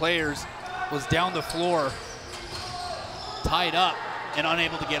of their players was down the floor, tied up, and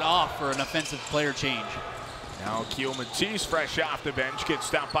unable to get off for an offensive player change. Now Keel Matisse, fresh off the bench, gets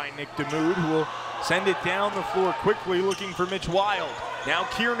stopped by Nick Demude, who will send it down the floor quickly, looking for Mitch Wild. Now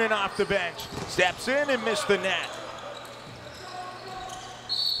Kiernan off the bench, steps in and missed the net.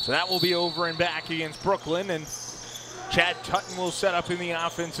 So that will be over and back against Brooklyn, and Chad Tutton will set up in the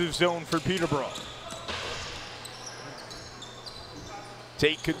offensive zone for Peterborough.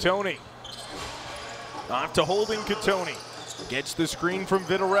 Tate Katoni off to Holden Katoni. Gets the screen from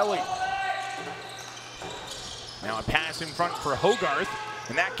Vitarelli. Now a pass in front for Hogarth,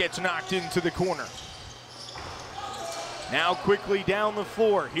 and that gets knocked into the corner. Now quickly down the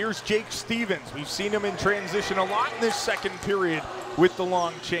floor, here's Jake Stevens. We've seen him in transition a lot in this second period with the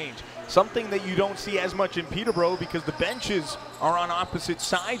long change. Something that you don't see as much in Peterborough because the benches are on opposite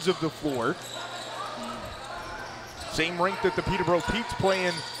sides of the floor. Same rink that the Peterborough Petes play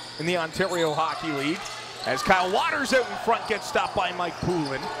in the Ontario Hockey League. As Kyle Waters out in front gets stopped by Mike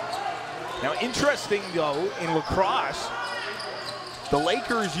Poulin. Now interesting though, in lacrosse, the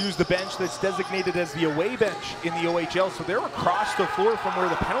Lakers use the bench that's designated as the away bench in the OHL, so they're across the floor from where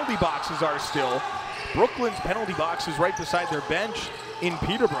the penalty boxes are still. Brooklyn's penalty box is right beside their bench in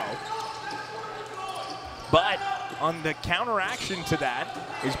Peterborough. But on the counteraction to that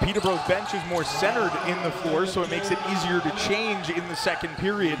is Peterborough's bench is more centered in the floor, so it makes it easier to change in the second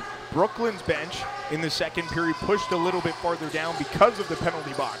period. Brooklyn's bench in the second period pushed a little bit farther down because of the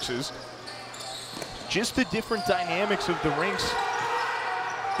penalty boxes. just the different dynamics of the rinks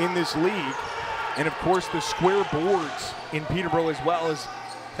in this league. And of course the square boards in Peterborough, as well as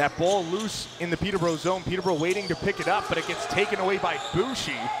that ball loose in the Peterborough zone. Peterborough waiting to pick it up, but it gets taken away by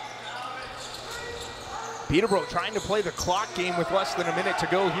Bushi. Peterborough trying to play the clock game with less than a minute to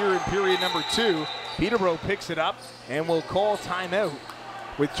go here in period number 2. Peterborough picks it up and will call timeout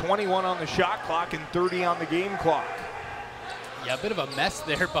with 21 on the shot clock and 30 on the game clock. Yeah, a bit of a mess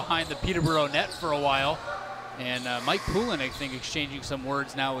there behind the Peterborough net for a while. And Mike Poulin, I think, exchanging some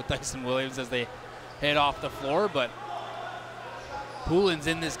words now with Dyson Williams as they head off the floor. But Poulin's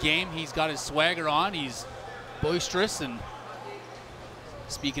in this game. He's got his swagger on. He's boisterous and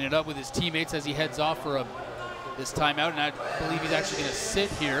speaking it up with his teammates as he heads off for this timeout. And I believe he's actually going to sit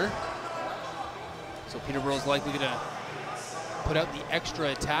here. So Peterborough's likely going to put out the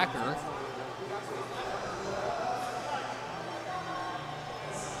extra attacker.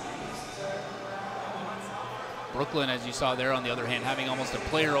 Brooklyn, as you saw there, on the other hand, having almost a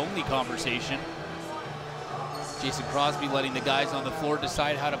player-only conversation. Jason Crosby letting the guys on the floor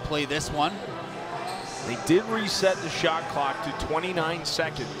decide how to play this one. They did reset the shot clock to 29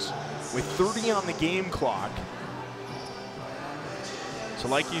 seconds with 30 on the game clock. So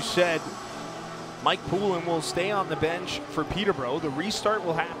like you said, Mike Poulin will stay on the bench for Peterborough. The restart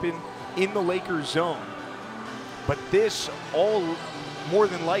will happen in the Lakers zone. But this, all more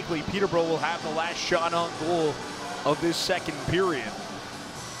than likely, Peterborough will have the last shot on goal of this second period.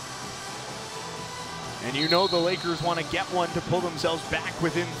 And you know the Lakers want to get one to pull themselves back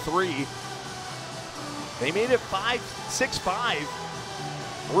within 3. They made it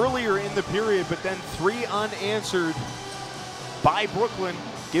 6-5 earlier in the period, but then 3 unanswered by Brooklyn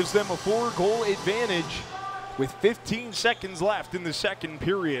gives them a 4-goal advantage with 15 seconds left in the second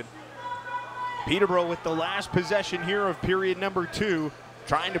period. Peterborough with the last possession here of period number 2,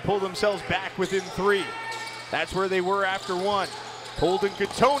 trying to pull themselves back within 3. That's where they were after 1. Holden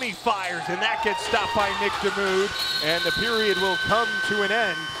Katoni fires, and that gets stopped by Nick DeMood, and the period will come to an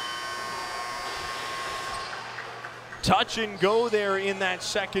end. Touch and go there in that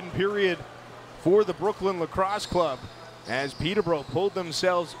second period for the Brooklyn Lacrosse Club, as Peterborough pulled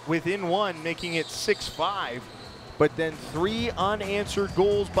themselves within 1, making it 6-5. But then 3 unanswered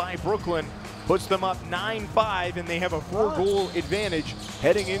goals by Brooklyn puts them up 9-5, and they have a 4-goal advantage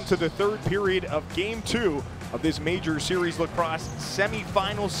heading into the third period of Game 2 of this Major Series Lacrosse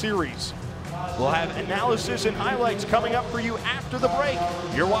semifinal series. We'll have analysis and highlights coming up for you after the break.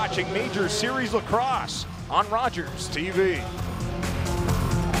 You're watching Major Series Lacrosse on Rogers TV.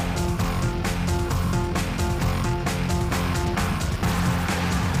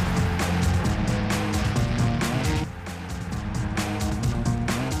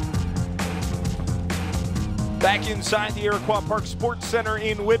 Back inside the Iroquois Park Sports Center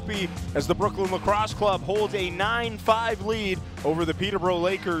in Whitby as the Brooklyn Lacrosse Club holds a 9-5 lead over the Peterborough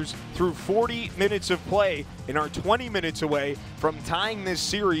Lakers through 40 minutes of play and are 20 minutes away from tying this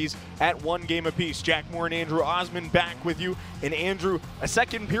series at 1 game apiece. Jack Moore and Andrew Osmond back with you. And Andrew, a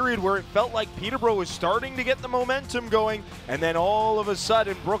second period where it felt like Peterborough was starting to get the momentum going, and then all of a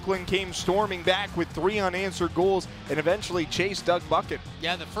sudden Brooklyn came storming back with 3 unanswered goals and eventually chased Doug Bucket.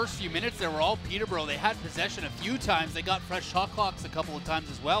 Yeah, the first few minutes they were all Peterborough. They had possession a few times. They got fresh shot clocks a couple of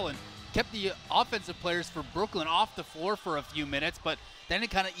times as well and kept the offensive players for Brooklyn off the floor for a few minutes, but then it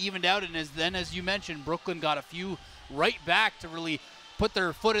kind of evened out, and as you mentioned, Brooklyn got a few right back to really put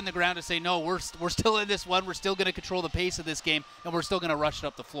their foot in the ground to say, no, we're still in this one. We're still going to control the pace of this game, and we're still going to rush it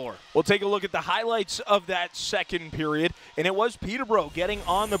up the floor. We'll take a look at the highlights of that second period, and it was Peterborough getting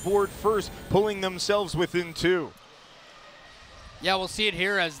on the board first, pulling themselves within 2. Yeah, we'll see it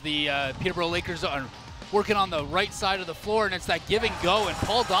here as the Peterborough Lakers are working on the right side of the floor, and it's that give and go, and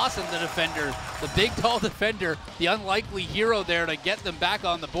Paul Dawson, the defender, the big, tall defender, the unlikely hero there to get them back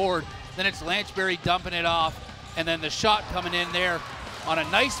on the board. Then it's Lanchberry dumping it off, and then the shot coming in there on a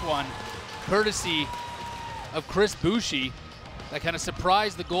nice one, courtesy of Chris Bushi. That kind of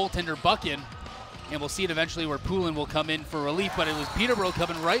surprised the goaltender Buckin, and we'll see it eventually where Poulin will come in for relief, but it was Peterborough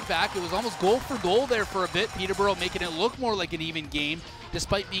coming right back. It was almost goal for goal there for a bit. Peterborough making it look more like an even game,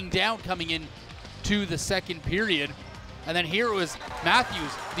 despite being down coming in to the second period. And then here it was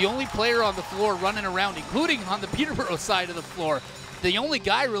Matthews, the only player on the floor running around, including on the Peterborough side of the floor, the only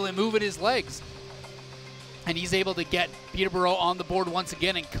guy really moving his legs. And he's able to get Peterborough on the board once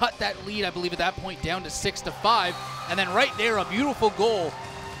again and cut that lead, I believe at that point, down to 6-5. And then right there, a beautiful goal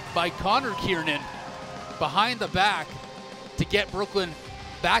by Connor Kiernan behind the back to get Brooklyn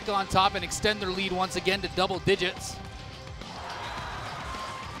back on top and extend their lead once again to double digits.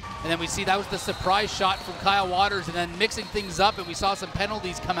 And then we see that was the surprise shot from Kyle Waters, and then mixing things up, and we saw some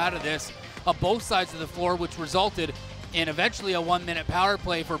penalties come out of this. on both sides of the floor, which resulted in eventually a 1-minute power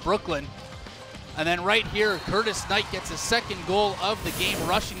play for Brooklyn. And then right here, Curtis Knight gets his second goal of the game,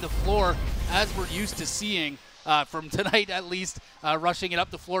 rushing the floor as we're used to seeing from tonight at least, rushing it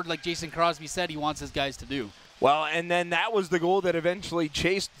up the floor like Jason Crosby said he wants his guys to do. Well, and then that was the goal that eventually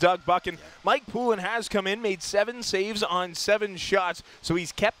chased Doug Buchan. Mike Poulin has come in, made 7 saves on 7 shots, so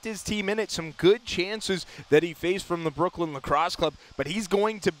he's kept his team in it. Some good chances that he faced from the Brooklyn Lacrosse Club, but he's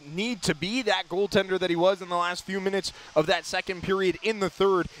going to need to be that goaltender that he was in the last few minutes of that second period in the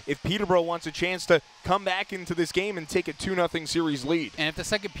third if Peterborough wants a chance to come back into this game and take a 2-0 series lead. And if the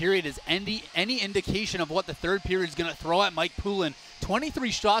second period is any indication of what the third period is going to throw at Mike Poulin, 23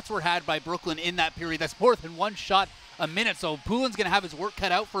 shots were had by Brooklyn in that period. That's more than 1 shot a minute. So Poulin's going to have his work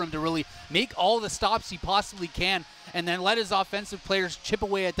cut out for him to really make all the stops he possibly can and then let his offensive players chip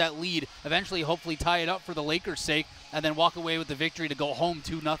away at that lead, eventually hopefully tie it up for the Lakers' sake, and then walk away with the victory to go home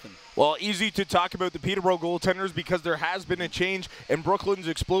 2-0. Well, easy to talk about the Peterborough goaltenders because there has been a change and Brooklyn's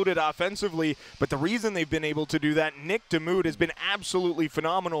exploded offensively, but the reason they've been able to do that, Nick DeMood has been absolutely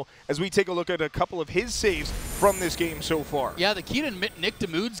phenomenal as we take a look at a couple of his saves from this game so far. Yeah, the key to Nick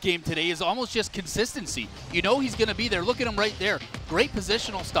DeMood's game today is almost just consistency. You know he's going to be there. Look at him right there. Great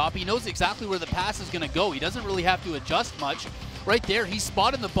positional stop. He knows exactly where the pass is going to go. He doesn't really have to adjust much. Right there, he's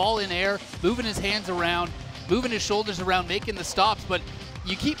spotting the ball in air, moving his hands around, moving his shoulders around, making the stops, but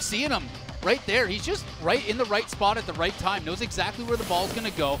you keep seeing him right there. He's just right in the right spot at the right time, knows exactly where the ball's going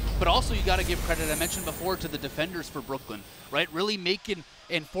to go, but also you got to give credit, I mentioned before, to the defenders for Brooklyn, right? Really making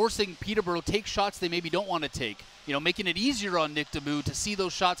and forcing Peterborough take shots they maybe don't want to take. You know, making it easier on Nick DeMood to see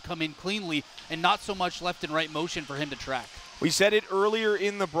those shots come in cleanly and not so much left and right motion for him to track. We said it earlier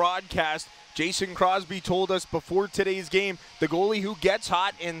in the broadcast. Jason Crosby told us before today's game, the goalie who gets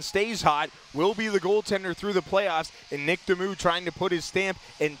hot and stays hot will be the goaltender through the playoffs, and Nick DeMood trying to put his stamp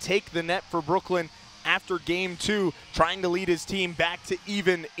and take the net for Brooklyn after Game 2, trying to lead his team back to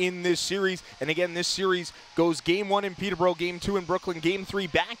even in this series. And again, this series goes Game 1 in Peterborough, Game 2 in Brooklyn, Game 3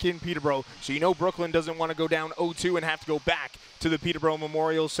 back in Peterborough. So you know Brooklyn doesn't want to go down 0-2 and have to go back to the Peterborough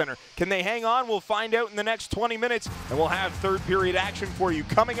Memorial Center. Can they hang on? We'll find out in the next 20 minutes, and we'll have third period action for you.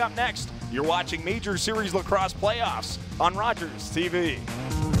 Coming up next, you're watching Major Series Lacrosse Playoffs on Rogers TV.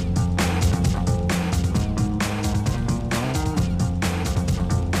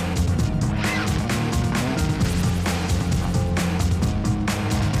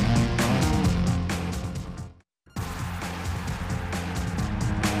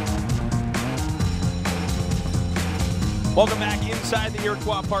 Welcome back inside the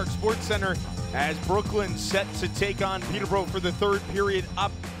Iroquois Park Sports Center as Brooklyn set to take on Peterborough for the third period,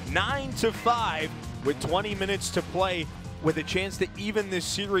 up 9-5 with 20 minutes to play, with a chance to even this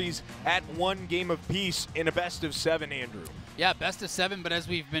series at 1 game apiece in a best of 7, Andrew. Yeah, best of 7, but as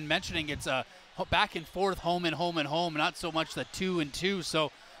we've been mentioning, it's a back and forth, home and home and home, not so much the 2-2.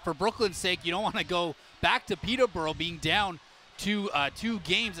 So for Brooklyn's sake, you don't want to go back to Peterborough being down two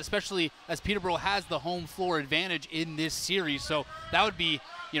games, especially as Peterborough has the home floor advantage in this series. So that would be,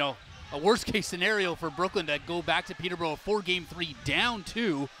 you know, a worst case scenario for Brooklyn to go back to Peterborough for Game 3 down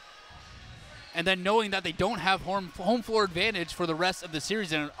 2, and then knowing that they don't have home floor advantage for the rest of the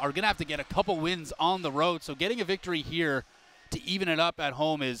series and are going to have to get a couple wins on the road. So getting a victory here to even it up at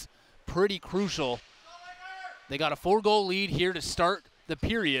home is pretty crucial. They got a 4-goal lead here to start the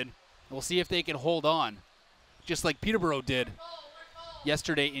period. We'll see if they can hold on, just like Peterborough did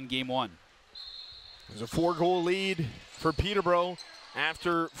yesterday in Game 1. There's a 4-goal lead for Peterborough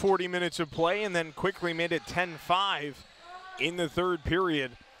after 40 minutes of play, and then quickly made it 10-5 in the third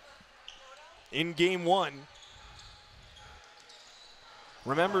period in Game 1.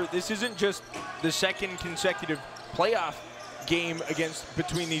 Remember, this isn't just the second consecutive playoff game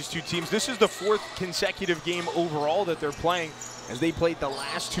between these two teams. This is the 4th consecutive game overall that they're playing, as they played the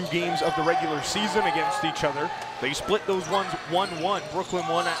last 2 games of the regular season against each other. They split those ones 1-1. Brooklyn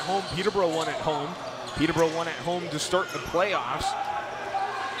won at home, Peterborough won at home. Peterborough won at home to start the playoffs.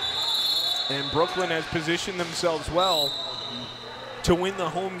 And Brooklyn has positioned themselves well to win the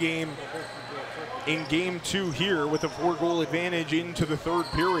home game in Game 2 here with a 4-goal advantage into the third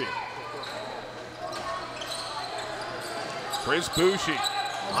period. Chris Boucher,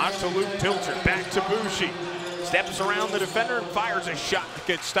 off to Luke Pilcher, back to Boucher. Steps around the defender and fires a shot that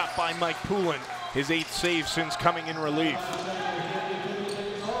gets stopped by Mike Poulin. His 8th save since coming in relief.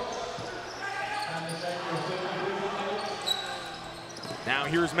 Now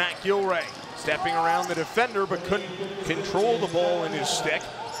here's Matt Gilray, stepping around the defender but couldn't control the ball in his stick.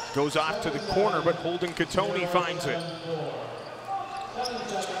 Goes off to the corner, but Holden Catoni finds it.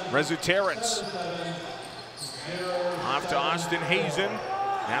 Rezuterets off to Austin Hazen.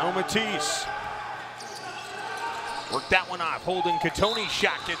 Now Matisse. Work that one off. Holding Catoni's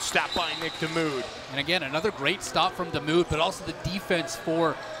shot gets stopped by Nick DeMood. And again, another great stop from DeMood, but also the defense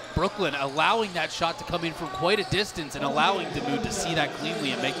for Brooklyn, allowing that shot to come in from quite a distance and allowing DeMood to see that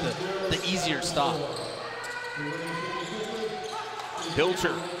cleanly and make the easier stop.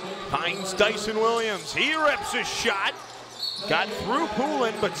 Pilcher finds Dyson Williams. He rips his shot. Got through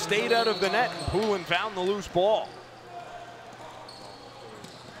Poulin, but stayed out of the net. Poulin found the loose ball.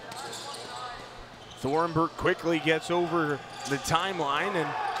 Thornburg quickly gets over the timeline, and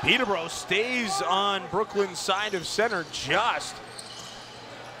Peterborough stays on Brooklyn's side of center just.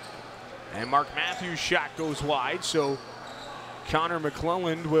 And Mark Matthews' shot goes wide, so Connor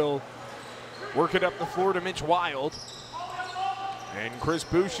McClelland will work it up the floor to Mitch Wild. And Chris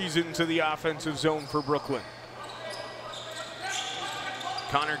Bouchy's into the offensive zone for Brooklyn.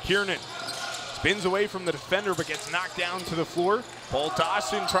 Connor Kiernan spins away from the defender but gets knocked down to the floor. Paul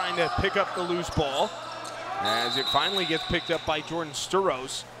Dawson trying to pick up the loose ball as it finally gets picked up by Jordan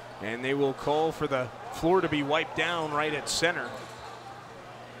Sturos, and they will call for the floor to be wiped down right at center.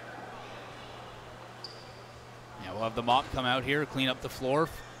 Yeah, we'll have the mop come out here, clean up the floor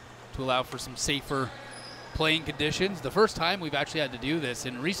to allow for some safer playing conditions. The first time we've actually had to do this.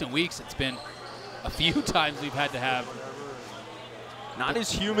 In recent weeks, it's been a few times we've had to have. Not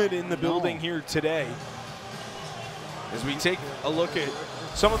as humid in the building here today. As we take a look at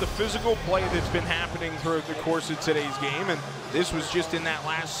some of the physical play that's been happening throughout the course of today's game, and this was just in that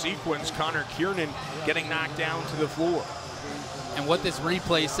last sequence, Connor Kiernan getting knocked down to the floor. And what this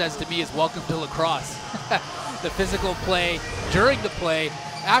replay says to me is welcome to lacrosse. The physical play during the play,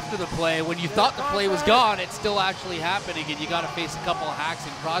 after the play, when you thought the play was gone, it's still actually happening, and you got to face a couple of hacks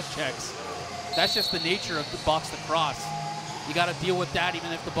and cross checks. That's just the nature of the box lacrosse. You got to deal with that.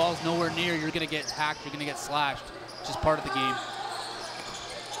 Even if the ball's nowhere near, you're going to get hacked, you're going to get slashed. It's just part of the game.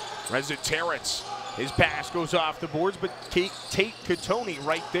 Reza Terrence, his pass goes off the boards, but Tate Catoni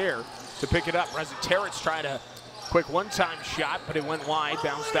right there to pick it up. Reza Terrence tried a quick one-time shot, but it went wide,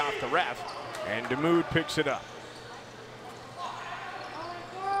 bounced off the ref, and DeMood picks it up.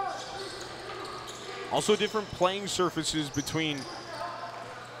 Also different playing surfaces between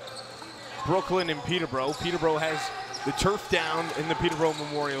Brooklyn and Peterborough. Peterborough has the turf down in the Peterborough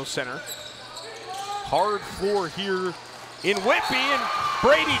Memorial Center. Hard floor here in Whitby, and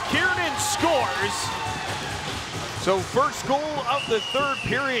Brady Kiernan scores. So first goal of the third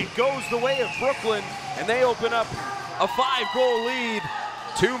period goes the way of Brooklyn, and they open up a 5-goal lead.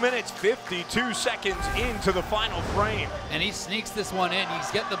 2 minutes, 52 seconds into the final frame. And he sneaks this one in. He's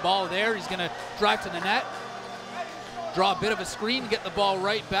getting the ball there. He's going to drive to the net, draw a bit of a screen, get the ball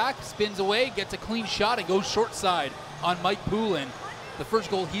right back, spins away, gets a clean shot, and goes short side on Mike Poulin. The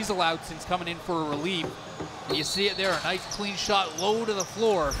first goal he's allowed since coming in for a relief. And you see it there, a nice clean shot low to the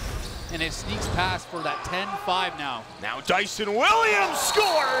floor, and it sneaks past for that 10-5 now. Now Dyson Williams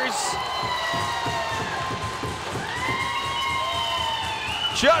scores!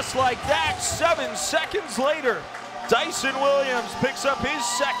 Just like that, 7 seconds later, Dyson Williams picks up his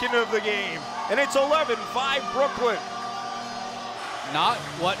second of the game, and it's 11-5 Brooklyn. Not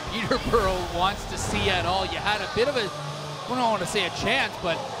what Peterborough wants to see at all. You had a bit of a, I don't want to say a chance,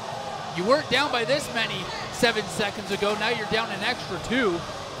 but you weren't down by this many 7 seconds ago. Now you're down an extra 2.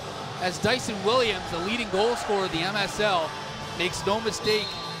 As Dyson Williams, the leading goal scorer of the MSL, makes no mistake,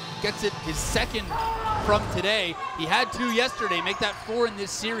 gets it his second from today. He had 2 yesterday, make that 4 in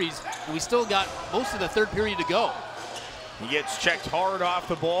this series, and we still got most of the third period to go. He gets checked hard off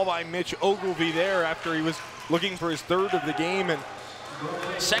the ball by Mitch Ogilvie there after he was looking for his third of the game, and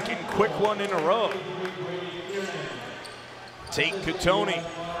second quick one in a row. Tate Catoni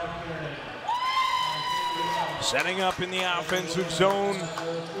setting up in the offensive zone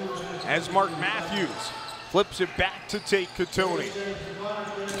as Mark Matthews flips it back to Tate Catoni.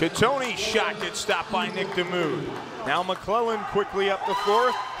 Catoni's shot gets stopped by Nick DeMood. Now McClelland quickly up the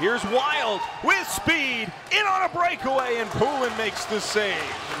floor. Here's Wild with speed, in on a breakaway, and Poulin makes the save.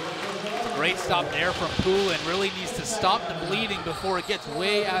 Great stop there from Poulin. Really needs to stop the bleeding before it gets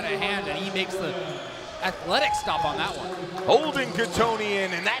way out of hand, and he makes the athletic stop on that one. Holding Catoni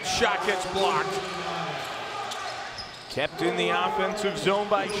in, and that shot gets blocked. Kept in the offensive zone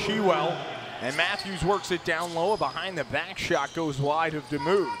by Shewell. And Matthews works it down low. A behind the back shot goes wide of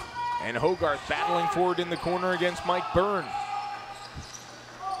DeMood. And Hogarth battling forward in the corner against Mike Byrne.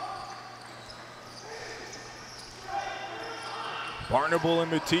 Barnable and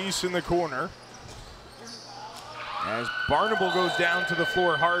Matisse in the corner. As Barnable goes down to the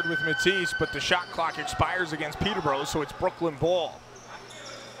floor hard with Matisse, but the shot clock expires against Peterborough, so it's Brooklyn ball.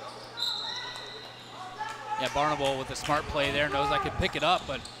 Yeah, Barnable with a smart play there knows I can pick it up,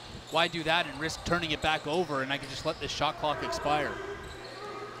 but why do that and risk turning it back over, and I can just let this shot clock expire.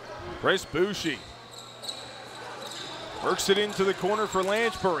 Chris Boucher works it into the corner for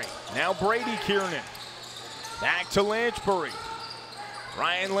Lanchbury. Now Brady Kiernan. Back to Lanchbury.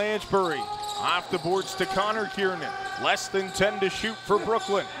 Ryan Lanchbury off the boards to Connor Kiernan. Less than 10 to shoot for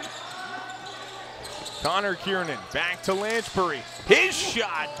Brooklyn. Connor Kiernan back to Lanchbury. His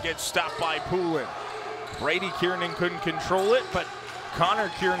shot gets stopped by Poulin. Brady Kiernan couldn't control it, but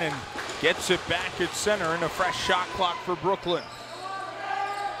Connor Kiernan gets it back at center and a fresh shot clock for Brooklyn.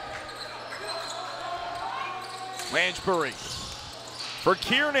 Lanchbury for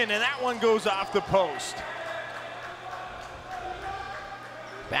Kiernan, and that one goes off the post.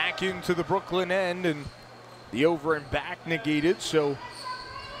 Back into the Brooklyn end, and the over and back negated, so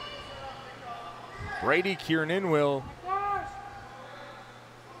Brady Kiernan will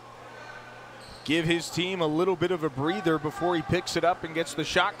give his team a little bit of a breather before he picks it up and gets the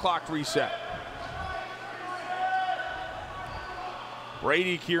shot clock reset.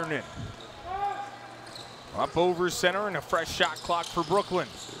 Brady Kiernan up over center and a fresh shot clock for Brooklyn.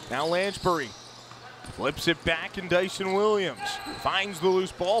 Now Lanchbury flips it back, and Dyson Williams finds the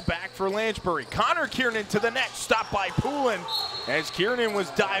loose ball back for Lanchbury. Connor Kiernan to the net, stopped by Poulin as Kiernan was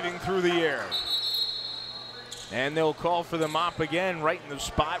diving through the air. And they'll call for the mop again, right in the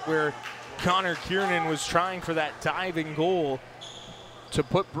spot where Connor Kiernan was trying for that diving goal to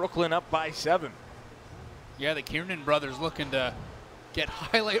put Brooklyn up by 7. Yeah, the Kiernan brothers looking to get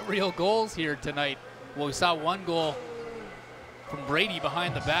highlight reel goals here tonight. Well, we saw one goal from Brady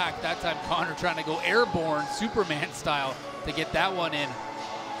behind the back. That time Connor trying to go airborne, Superman style, to get that one in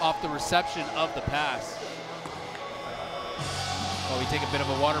off the reception of the pass. Well, we take a bit of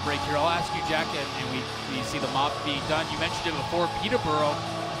a water break here. I'll ask you, Jack, and we see the mop being done. You mentioned it before, Peterborough,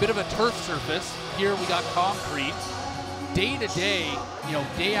 bit of a turf surface. Here we got concrete. Day to day, you know,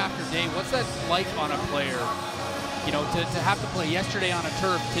 day after day, what's that like on a player? You know, to have to play yesterday on a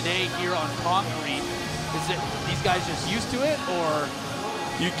turf, today here on concrete. Is it these guys just used to it, or?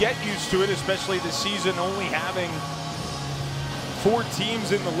 You get used to it, especially the season only having 4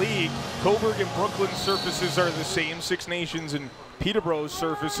 teams in the league. Coburg and Brooklyn surfaces are the same. Six Nations and Peterborough's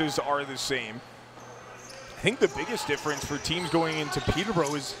surfaces are the same. I think the biggest difference for teams going into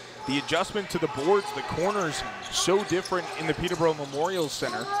Peterborough is the adjustment to the boards. The corners so different in the Peterborough Memorial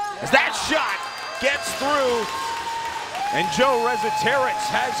Center. As that shot gets through, and Joe Rezateritz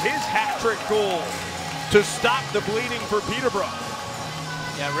has his hat-trick goal to stop the bleeding for Peterborough.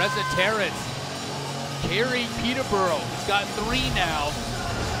 Yeah, Rezateritz carried Peterborough. He's got 3 now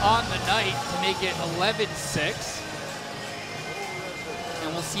on the night to make it 11-6.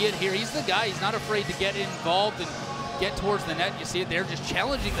 And we'll see it here. He's the guy. He's not afraid to get involved and get towards the net. You see it there, just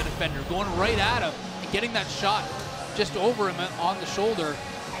challenging the defender, going right at him and getting that shot just over him on the shoulder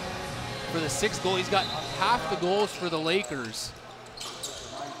for the 6th goal. He's got half the goals for the Lakers.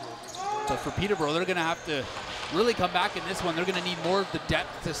 So for Peterborough, they're going to have to really come back in this one. They're going to need more of the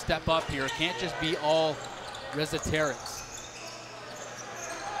depth to step up here. It can't just be all Rezateritz.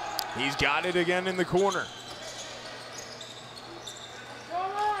 He's got it again in the corner.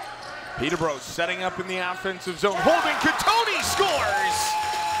 Peterborough setting up in the offensive zone. Holden Catoni scores!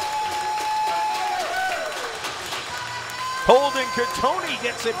 Holden Catoni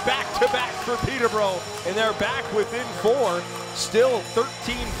gets it back-to-back for Peterborough, and they're back within 4. Still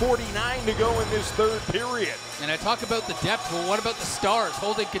 13:49 to go in this 3rd period. And I talk about the depth, well, what about the stars?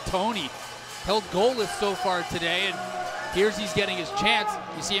 Holden Catoni held goalless so far today, and he's getting his chance.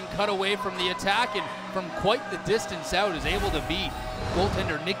 You see him cut away from the attack, and from quite the distance out is able to beat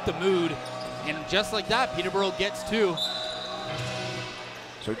goaltender Nick DeMood. And just like that, Peterborough gets 2.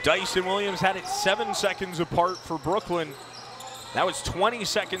 So Dyson Williams had it 7 seconds apart for Brooklyn. That was 20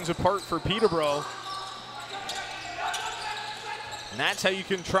 seconds apart for Peterborough. And that's how you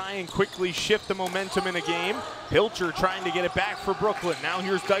can try and quickly shift the momentum in a game. Pilcher trying to get it back for Brooklyn. Now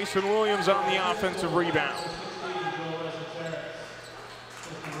here's Dyson Williams on the offensive rebound.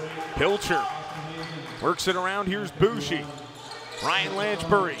 Pilcher works it around. Here's Boucher. Ryan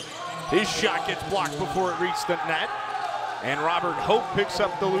Lanchbury. His shot gets blocked before it reached the net. And Robert Hope picks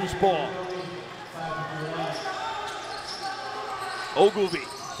up the loose ball. Ogilvy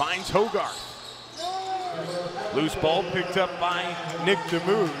finds Hogarth. Loose ball picked up by Nick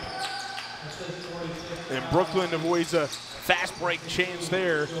DeMood. And Brooklyn avoids a fast break chance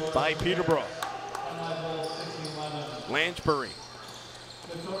there by Peterborough. Lanchbury.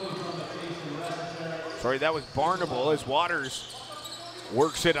 Sorry, that was Barnable as Waters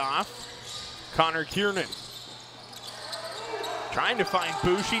works it off. Connor Kiernan. Trying to find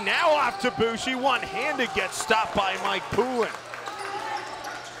Bushi, now off to Bushi, one-handed, gets stopped by Mike Poulin.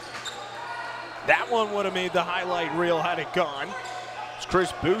 That one would have made the highlight reel had it gone. It's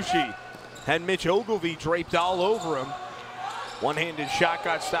Chris Bushi, had Mitch Ogilvie draped all over him. One-handed shot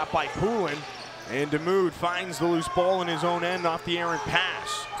got stopped by Poulin, and DeMood finds the loose ball in his own end off the errant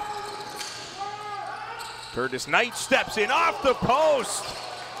pass. Curtis Knight steps in off the post.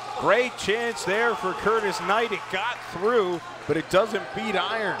 Great chance there for Curtis Knight. It got through, but it doesn't beat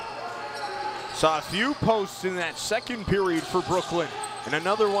iron. Saw a few posts in that second period for Brooklyn, and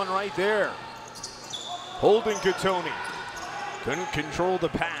another one right there. Holden Catoni couldn't control the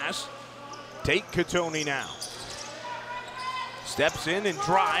pass. Tate Catoni now. Steps in and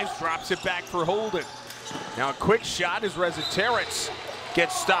drives, drops it back for Holden. Now a quick shot as Reza Terrence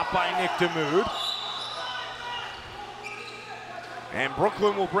gets stopped by Nick DeMood. And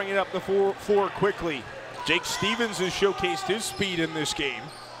Brooklyn will bring it up the floor quickly. Jake Stevens has showcased his speed in this game.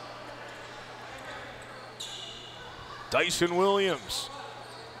 Dyson Williams.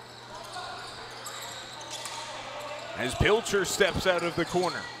 As Pilcher steps out of the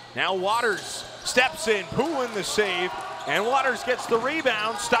corner. Now Waters steps in, Poulin the save, and Waters gets the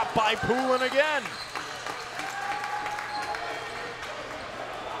rebound, stopped by Poulin again.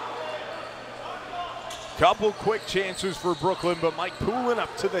 Couple quick chances for Brooklyn, but Mike Poulin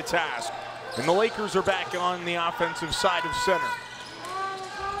up to the task. And the Lakers are back on the offensive side of center.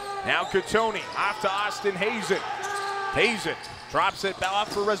 Now Catoni off to Austin Hazen. Hazen drops it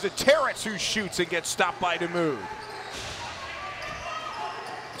off for Reza Terrence, who shoots and gets stopped by DeMood.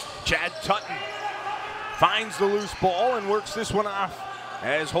 Chad Tutton finds the loose ball and works this one off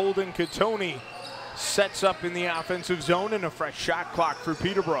as Holden Catoni sets up in the offensive zone, and a fresh shot clock for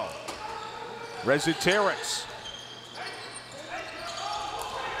Peterborough. Reza Terrence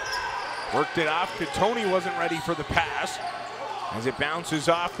worked it off. Catoni wasn't ready for the pass as it bounces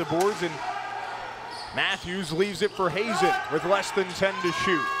off the boards, and Matthews leaves it for Hazen with less than 10 to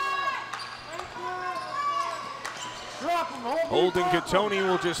shoot. Holden Catoni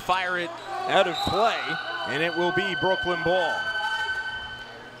will just fire it out of play, and it will be Brooklyn ball.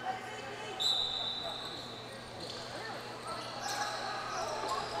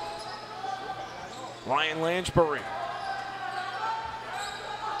 Ryan Lanchbury.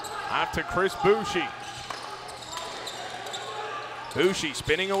 Off to Chris Bushi. Bushi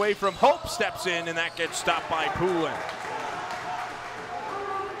spinning away from Hope, steps in, and that gets stopped by Poulin.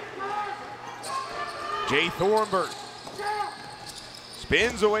 Jay Thornburg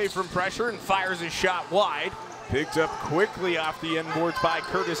spins away from pressure and fires a shot wide. Picked up quickly off the end boards by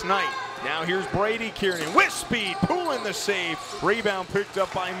Curtis Knight. Now here's Brady Kiernan with speed. Poulin the save. Rebound picked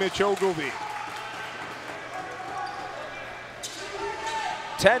up by Mitch Ogilvie.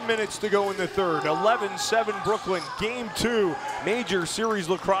 10 minutes to go in the third. 11-7 Brooklyn. Game 2, Major Series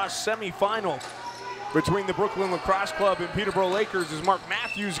Lacrosse semifinal between the Brooklyn Lacrosse Club and Peterborough Lakers as Mark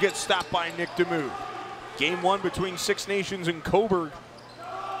Matthews gets stopped by Nick DeMood. Game 1 between Six Nations and Coburg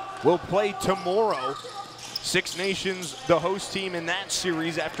will play tomorrow. Six Nations, the host team in that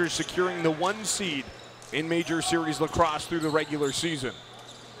series after securing the 1 seed in Major Series Lacrosse through the regular season.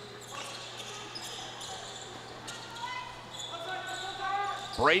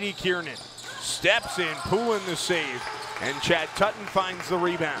 Brady Kiernan steps in, Poulin the save, and Chad Tutton finds the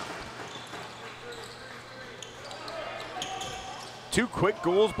rebound. 2 quick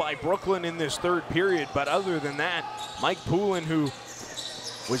goals by Brooklyn in this third period, but other than that, Mike Poulin, who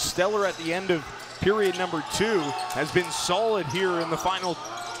was stellar at the end of period number 2, has been solid here in the final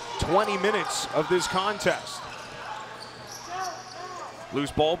 20 minutes of this contest.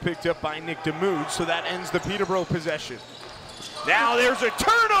 Loose ball picked up by Nick DeMood, so that ends the Peterborough possession. Now there's a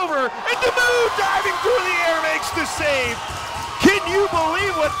turnover, and DeMood diving through the air makes the save. Can you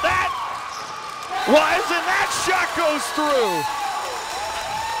believe what that was? And that shot goes through.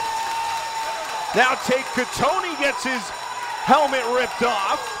 Now Tate Catoni gets his helmet ripped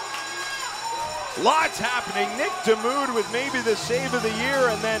off. Lots happening. Nick DeMood with maybe the save of the year,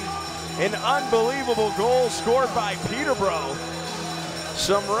 and then an unbelievable goal scored by Peterborough.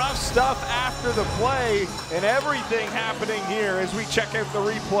 Some rough stuff after the play, and everything happening here as we check out the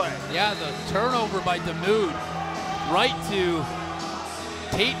replay. Yeah, the turnover by DeMood right to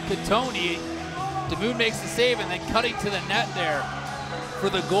Tate Catoni. DeMood makes the save, and then cutting to the net there for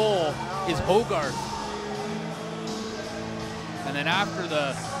the goal is Hogarth. And then after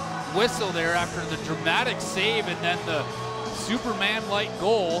the whistle there, after the dramatic save and then the Superman-like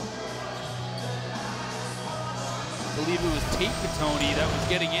goal, I believe it was Tate Catoni that was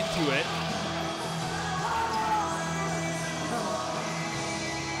getting into it.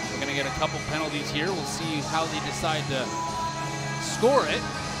 We're gonna get a couple penalties here. We'll see how they decide to score it.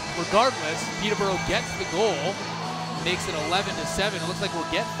 Regardless, Peterborough gets the goal, makes it 11-7. It looks like we'll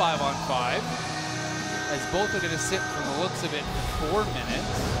get 5-on-5, as both are going to sit, from the looks of it, for 4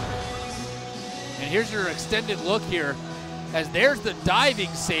 minutes. And here's your extended look here, as there's the diving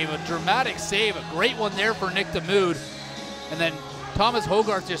save, a dramatic save, a great one there for Nick DeMood. And then Thomas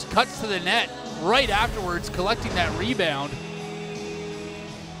Hogarth just cuts to the net right afterwards, collecting that rebound,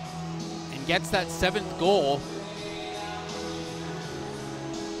 and gets that 7th goal.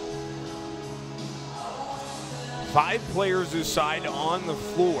 Five players aside on the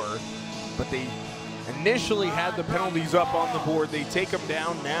floor, but they initially had the penalties up on the board. They take them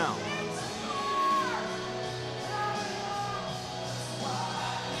down now.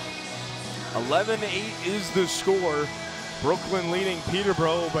 (11-8) is the score. Brooklyn leading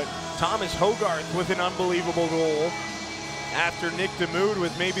Peterborough, but Thomas Hogarth with an unbelievable goal after Nick DeMood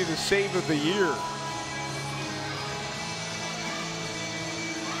with maybe the save of the year.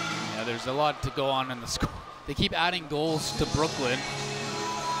 Yeah, there's a lot to go on in the score. They keep adding goals to Brooklyn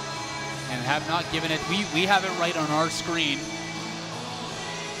and have not given it. We have it right on our screen.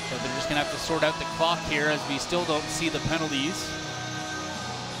 So they're just gonna have to sort out the clock here, as we still don't see the penalties.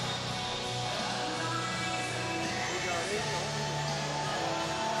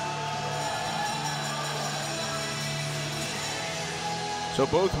 So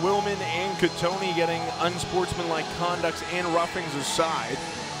both Willman and Katoni getting unsportsmanlike conducts and roughings aside.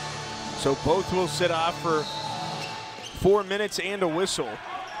 So both will sit off for 4 minutes and a whistle.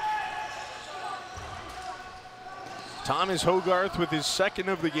 Thomas Hogarth with his 2nd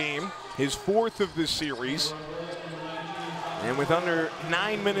of the game, his 4th of the series. And with under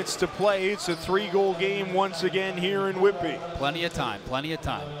 9 minutes to play, it's a 3-goal game once again here in Whitby. Plenty of time, plenty of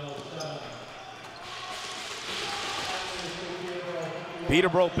time.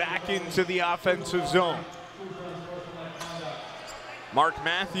 Peterborough back into the offensive zone. Mark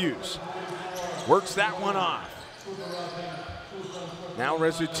Matthews works that one off. Now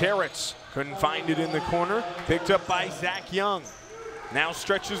Rezutaritz couldn't find it in the corner. Picked up by Zach Young. Now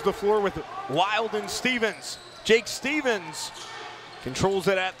stretches the floor with Wild and Stevens. Jake Stevens controls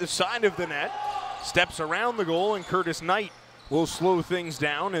it at the side of the net. Steps around the goal, and Curtis Knight will slow things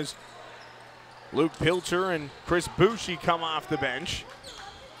down as Luke Pilcher and Chris Bushi come off the bench.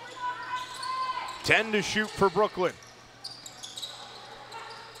 10 to shoot for Brooklyn.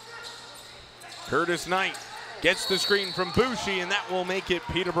 Curtis Knight gets the screen from Bushi, and that will make it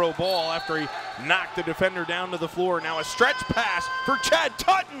Peterborough ball after he knocked the defender down to the floor. Now a stretch pass for Chad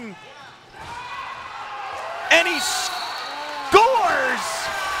Tutton. And he scores!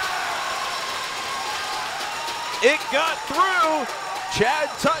 It got through. Chad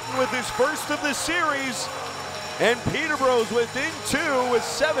Tutton with his 1st of the series. And Peterborough's within 2 with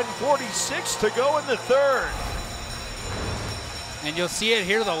 7:46 to go in the 3rd. And you'll see it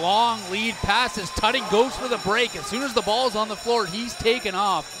here, the long lead passes. Tutton goes for the break. As soon as the ball's on the floor, he's taken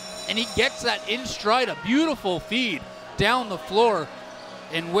off. And he gets that in stride, a beautiful feed down the floor.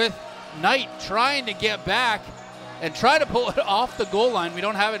 And with Knight trying to get back and try to pull it off the goal line. We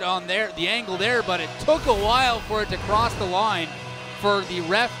don't have it on there, the angle there, but it took a while for it to cross the line for the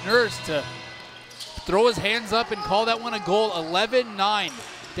ref Nurse to throw his hands up and call that one a goal. 11-9,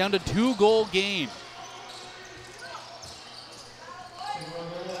 down to 2-goal game.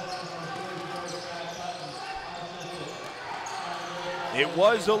 It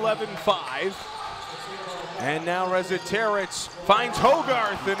was 11-5. And now Rezutaritz finds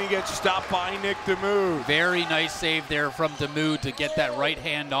Hogarth, and he gets stopped by Nick DeMood. Very nice save there from DeMood to get that right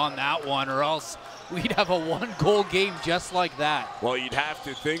hand on that one, or else we'd have a 1-goal game just like that. Well, you'd have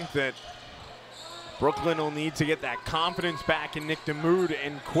to think that Brooklyn will need to get that confidence back in Nick DeMood,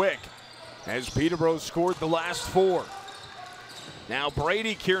 and quick, as Peterborough scored the last 4. Now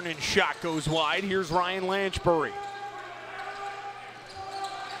Brady Kiernan's shot goes wide. Here's Ryan Lanchbury.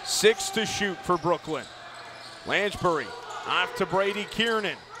 6 to shoot for Brooklyn. Lanchbury off to Brady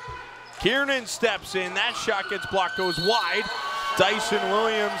Kiernan. Kiernan steps in. That shot gets blocked, goes wide. Dyson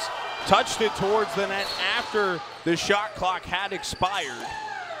Williams touched it towards the net after the shot clock had expired.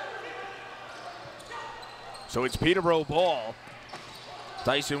 So it's Peterborough ball.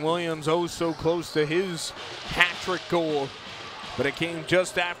 Dyson Williams oh so close to his hat-trick goal, but it came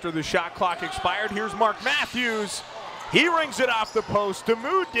just after the shot clock expired. Here's Mark Matthews. He rings it off the post.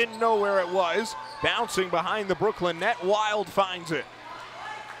 DeMood didn't know where it was. Bouncing behind the Brooklyn net. Wild finds it.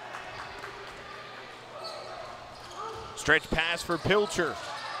 Stretch pass for Pilcher.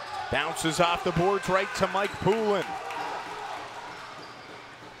 Bounces off the boards right to Mike Poulin.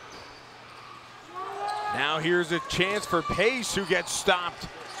 Now here's a chance for Pace, who gets stopped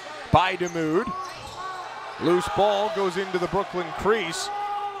by DeMood. Loose ball goes into the Brooklyn crease,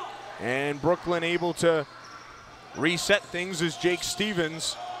 and Brooklyn able to reset things as Jake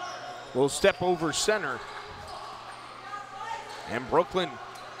Stevens will step over center. And Brooklyn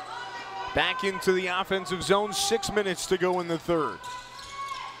back into the offensive zone, 6 minutes to go in the third.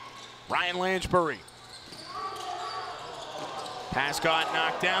 Ryan Lanchbury. Pass got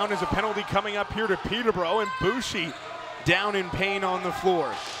knocked down as a penalty coming up here to Peterborough, and Bushi down in pain on the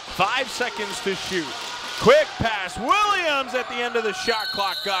floor. 5 seconds to shoot. Quick pass, Williams at the end of the shot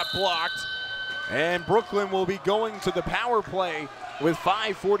clock got blocked. And Brooklyn will be going to the power play with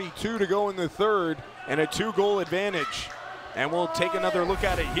 5:42 to go in the third and a 2-goal advantage. And we'll take another look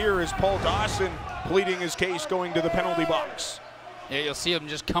at it here as Paul Dawson pleading his case going to the penalty box. Yeah, you'll see him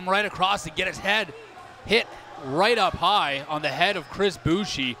just come right across and get his head hit right up high on the head of Chris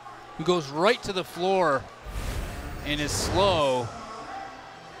Bushi, who goes right to the floor and is slow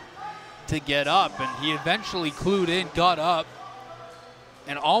to get up. And he eventually clued in, got up,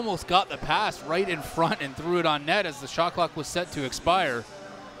 and almost got the pass right in front and threw it on net as the shot clock was set to expire.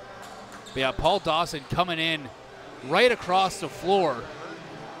 But yeah, Paul Dawson coming in right across the floor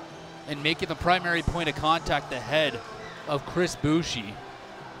and making the primary point of contact the head of Chris Bushi,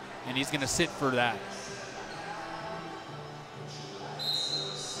 and he's going to sit for that.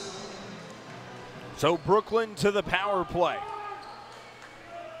 So Brooklyn to the power play.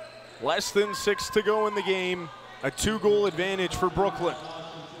 Less than 6 to go in the game. A 2-goal advantage for Brooklyn.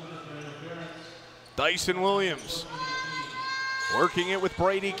 Dyson Williams working it with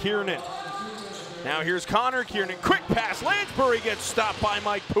Brady Kiernan. Now here's Connor Kiernan. Quick pass. Lanchbury gets stopped by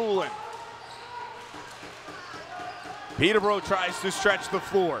Mike Poulin. Peterborough tries to stretch the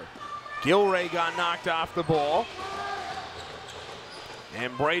floor. Gilray got knocked off the ball.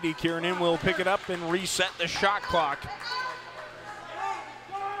 And Brady Kiernan will pick it up and reset the shot clock.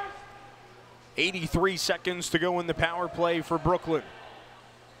 83 seconds to go in the power play for Brooklyn.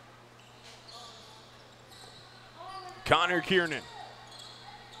 Connor Kiernan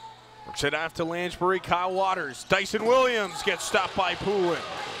works it off to Lanchbury. Kyle Waters. Dyson Williams gets stopped by Poulin.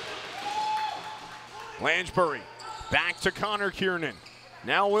 Lanchbury back to Connor Kiernan.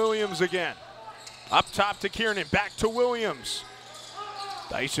 Now Williams again. Up top to Kiernan. Back to Williams.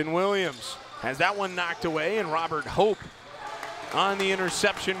 Dyson Williams has that one knocked away, and Robert Hope on the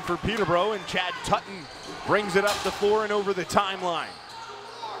interception for Peterborough, and Chad Tutton brings it up the floor and over the timeline.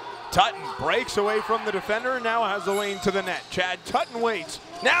 Tutton breaks away from the defender and now has the lane to the net. Chad Tutton waits,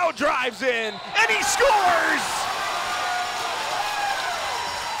 now drives in, and he scores!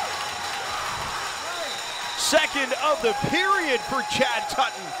 Second of the period for Chad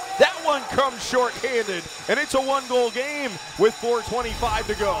Tutton. That one comes short-handed, and it's a 1-goal game with 4:25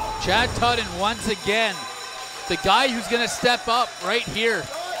 to go. Chad Tutton once again, the guy who's going to step up right here,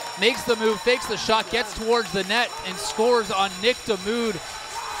 makes the move, fakes the shot, gets towards the net, and scores on Nick Damoud.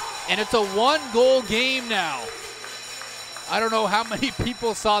 And it's a 1-goal game now. I don't know how many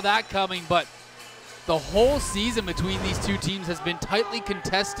people saw that coming, but the whole season between these two teams has been tightly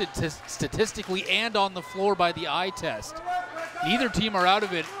contested statistically and on the floor by the eye test. Neither team are out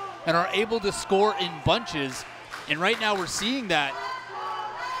of it and are able to score in bunches. And right now we're seeing that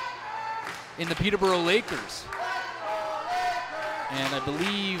in the Peterborough Lakers. And I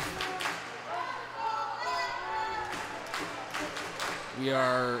believe we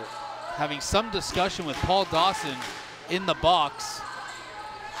are having some discussion with Paul Dawson in the box,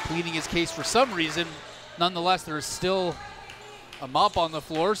 pleading his case for some reason. Nonetheless, there is still a mop on the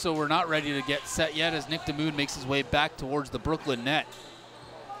floor, so we're not ready to get set yet as Nick Damoud makes his way back towards the Brooklyn net.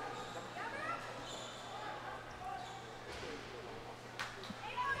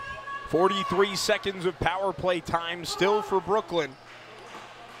 .43 seconds of power play time still for Brooklyn.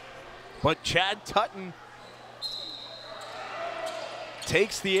 But Chad Tutton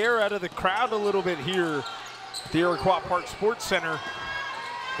takes the air out of the crowd a little bit here at the Iroquois Park Sports Center.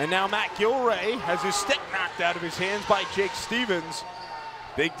 And now Matt Gilray has his stick knocked out of his hands by Jake Stevens.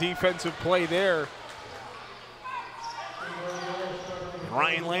 Big defensive play there.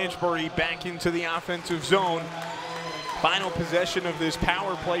 Ryan Lanchbury back into the offensive zone. Final possession of this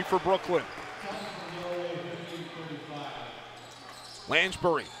power play for Brooklyn.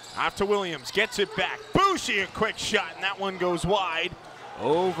 Lanchbury off to Williams, gets it back. Bushi, a quick shot, and that one goes wide.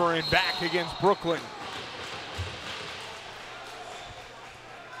 Over and back against Brooklyn.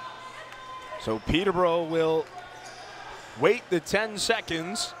 So Peterborough will wait the 10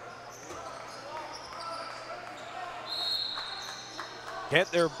 seconds.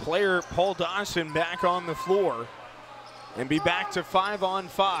 Get their player, Paul Dawson, back on the floor and be back to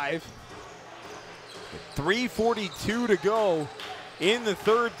 5-on-5. 3:42 to go in the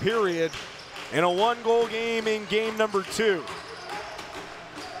third period. in a 1-goal game in game number 2.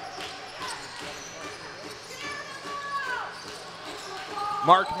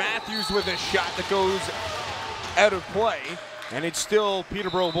 Mark Matthews with a shot that goes out of play, and it's still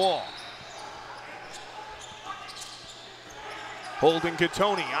Peterborough ball. Holden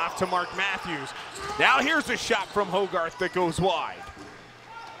Katoni off to Mark Matthews. Now here's a shot from Hogarth that goes wide.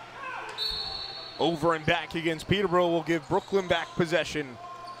 Over and back against Peterborough will give Brooklyn back possession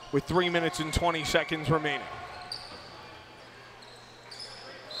with 3 minutes and 20 seconds remaining.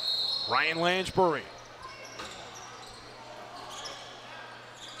 Ryan Lanchbury.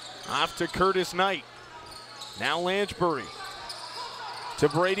 Off to Curtis Knight. Now Lanchbury to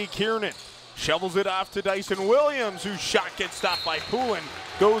Brady Kiernan. Shovels it off to Dyson Williams, whose shot gets stopped by Poulin.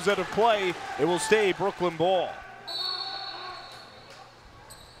 Goes out of play. It will stay Brooklyn ball.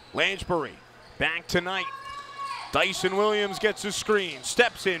 Lanchbury back to Knight. Dyson Williams gets a screen.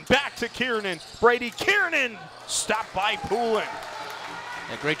 Steps in. Back to Kiernan. Brady Kiernan stopped by Poulin.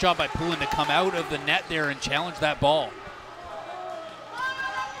 Yeah, great job by Poulin to come out of the net there and challenge that ball.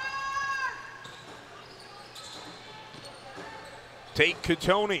 Take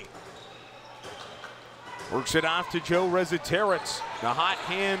Katoni. Works it off to Joe Reziteritz. The hot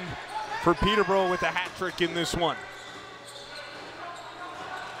hand for Peterborough with a hat trick in this one.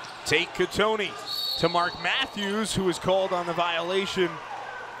 Take Katoni to Mark Matthews, who is called on the violation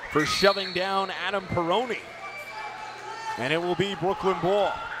for shoving down Adam Peroni. And it will be Brooklyn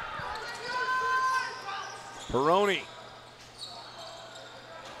ball. Peroni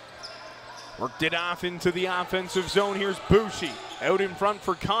worked it off into the offensive zone. Here's Bushi out in front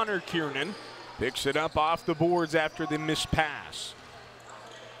for Connor Kiernan. Picks it up off the boards after the missed pass.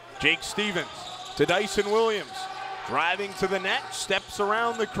 Jake Stevens to Dyson Williams. Driving to the net, steps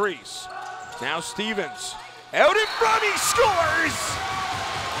around the crease. Now Stevens out in front, he scores!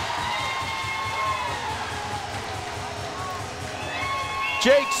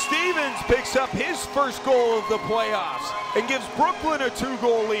 Jake Stevens picks up his first goal of the playoffs and gives Brooklyn a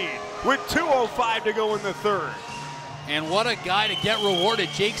 2-goal lead with 2:05 to go in the third. And what a guy to get rewarded,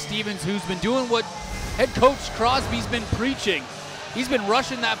 Jake Stevens, who's been doing what head coach Crosby's been preaching. He's been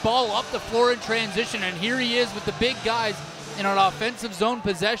rushing that ball up the floor in transition, and here he is with the big guys in an offensive zone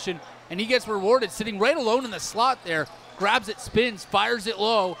possession, and he gets rewarded sitting right alone in the slot there, grabs it, spins, fires it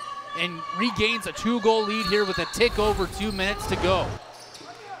low, and regains a 2-goal lead here with a tick over 2 minutes to go.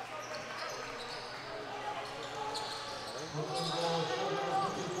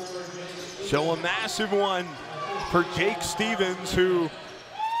 So a massive one for Jake Stevens, who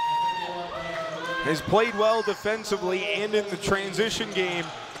has played well defensively and in the transition game,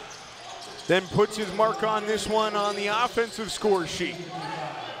 then puts his mark on this one on the offensive score sheet.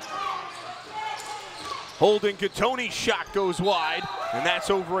 Holden Katoni's shot goes wide, and that's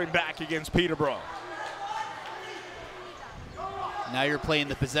over and back against Peterborough. Now you're playing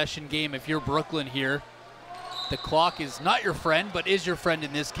the possession game if you're Brooklyn here. The clock is not your friend, but is your friend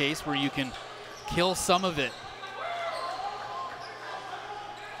in this case, where you can kill some of it.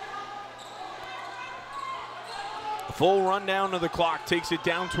 A full rundown of the clock takes it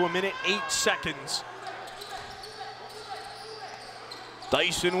down to 1:08 seconds.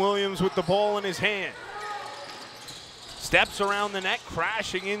 Dyson Williams with the ball in his hand. Steps around the net,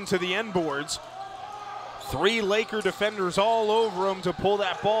 crashing into the end boards. 3 Laker defenders all over him to pull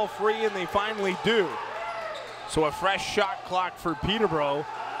that ball free, and they finally do. So a fresh shot clock for Peterborough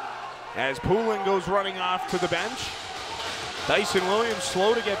as Poulin goes running off to the bench. Dyson Williams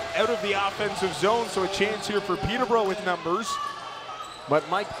slow to get out of the offensive zone, so a chance here for Peterborough with numbers. But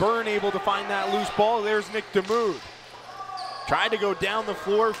Mike Byrne able to find that loose ball. There's Nick DeMood. Tried to go down the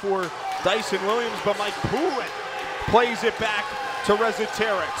floor for Dyson Williams, but Mike Poulin plays it back to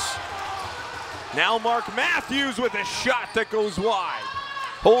Reziteritz. Now Mark Matthews with a shot that goes wide.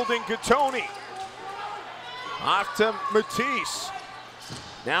 Holding Katoni. Off to Matisse.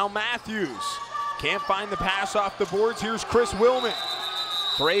 Now Matthews. Can't find the pass off the boards. Here's Chris Willman.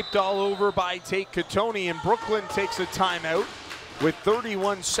 Draped all over by Tate Katoni, and Brooklyn takes a timeout with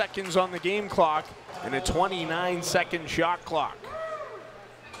 31 seconds on the game clock and a 29-second shot clock.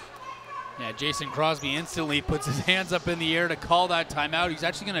 Yeah, Jason Crosby instantly puts his hands up in the air to call that timeout. He's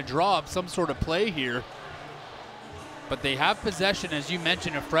actually going to draw up some sort of play here. But they have possession, as you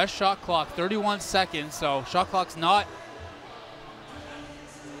mentioned, a fresh shot clock, 31 seconds, so shot clock's not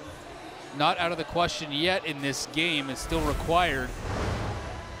out of the question yet in this game. It's still required.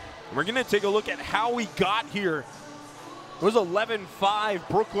 We're going to take a look at how we got here. It was 11-5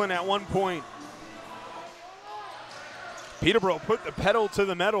 Brooklyn at one point. Peterborough put the pedal to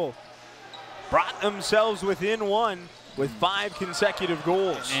the metal, brought themselves within one, with 5 consecutive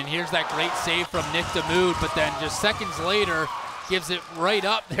goals. And here's that great save from Nick DeMood, but then just seconds later, gives it right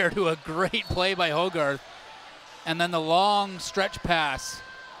up there to a great play by Hogarth. And then the long stretch pass,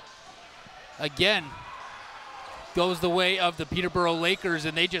 again, goes the way of the Peterborough Lakers,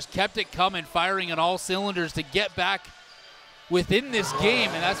 and they just kept it coming, firing on all cylinders to get back within this game,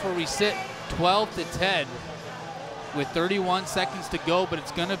 and that's where we sit, 12-10 with 31 seconds to go, but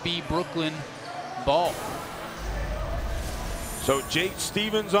it's gonna be Brooklyn ball. So Jake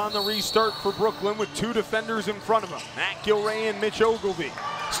Stevens on the restart for Brooklyn with 2 defenders in front of him, Matt Gilray and Mitch Ogilvie.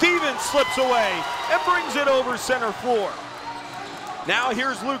 Stevens slips away and brings it over center floor. Now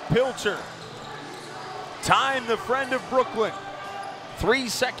here's Luke Pilcher. Time, the friend of Brooklyn.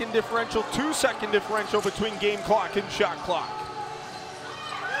 3-second differential, 2-second differential between game clock and shot clock.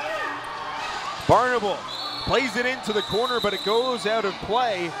 Barnable plays it into the corner, but it goes out of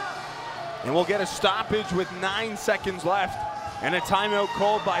play. And we'll get a stoppage with 9 seconds left and a timeout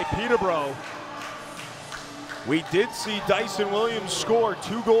called by Peterborough. We did see Dyson Williams score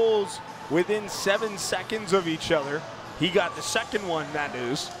 2 goals within 7 seconds of each other. He got the second one, that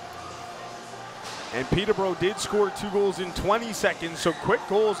is. And Peterborough did score 2 goals in 20 seconds, so quick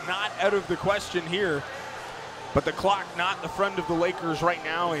goals not out of the question here. But the clock not the friend of the Lakers right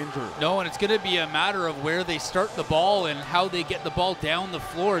now, Andrew. No, and it's going to be a matter of where they start the ball and how they get the ball down the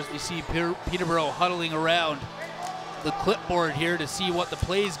floor, as you see Peterborough huddling around the clipboard here to see what the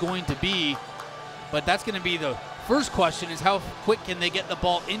play is going to be. But that's going to be the first question, is how quick can they get the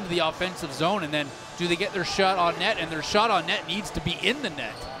ball into the offensive zone, and then do they get their shot on net? And their shot on net needs to be in the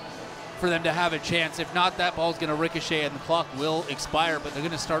net for them to have a chance. If not, that ball's going to ricochet and the clock will expire. But they're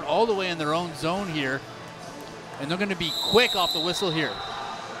going to start all the way in their own zone here, and they're going to be quick off the whistle here.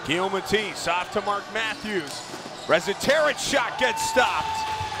 Gil Matisse off to Mark Matthews. Rezaterit's shot gets stopped.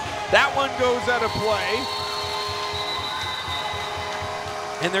 That one goes out of play.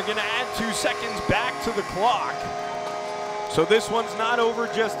 And they're going to add 2 seconds back to the clock. So this one's not over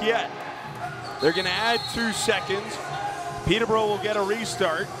just yet. They're going to add 2 seconds. Peterborough will get a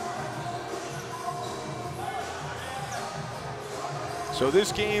restart. So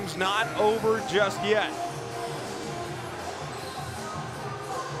this game's not over just yet.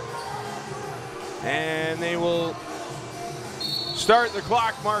 And they will start the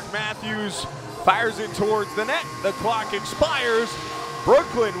clock. Mark Matthews fires it towards the net. The clock expires.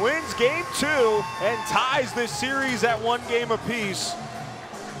 Brooklyn wins game 2 and ties this series at 1 game apiece.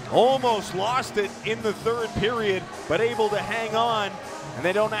 Almost lost it in the 3rd period, but able to hang on. And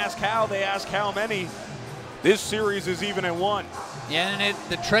they don't ask how, they ask how many. This series is even at 1. Yeah, and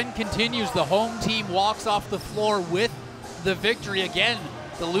the trend continues. The home team walks off the floor with the victory. Again,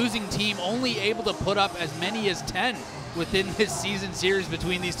 the losing team only able to put up as many as 10 within this season series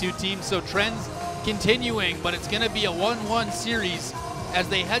between these 2 teams. So trends continuing, but it's going to be a 1-1 series as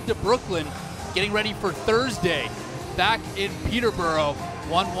they head to Brooklyn, getting ready for Thursday back in Peterborough.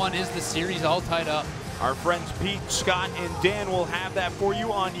 1-1 is the series, all tied up. Our friends Pete, Scott, and Dan will have that for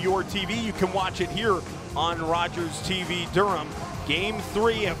you on your TV. You can watch it here on RogersTV Durham. Game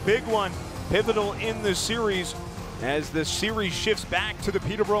 3, a big one, pivotal in the series as the series shifts back to the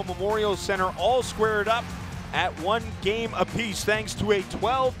Peterborough Memorial Center, all squared up at 1 game apiece thanks to a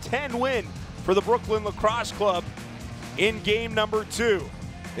 12-10 win for the Brooklyn Lacrosse Club in game number 2.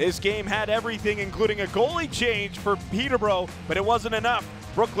 This game had everything, including a goalie change for Peterborough, but it wasn't enough.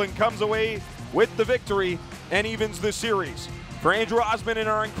 Brooklyn comes away with the victory and evens the series. For Andrew Osmond and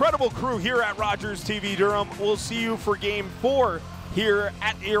our incredible crew here at RogersTV Durham, we'll see you for game 4 here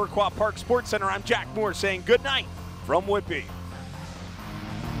at the Iroquois Park Sports Center. I'm Jack Moore saying good night from Whitby.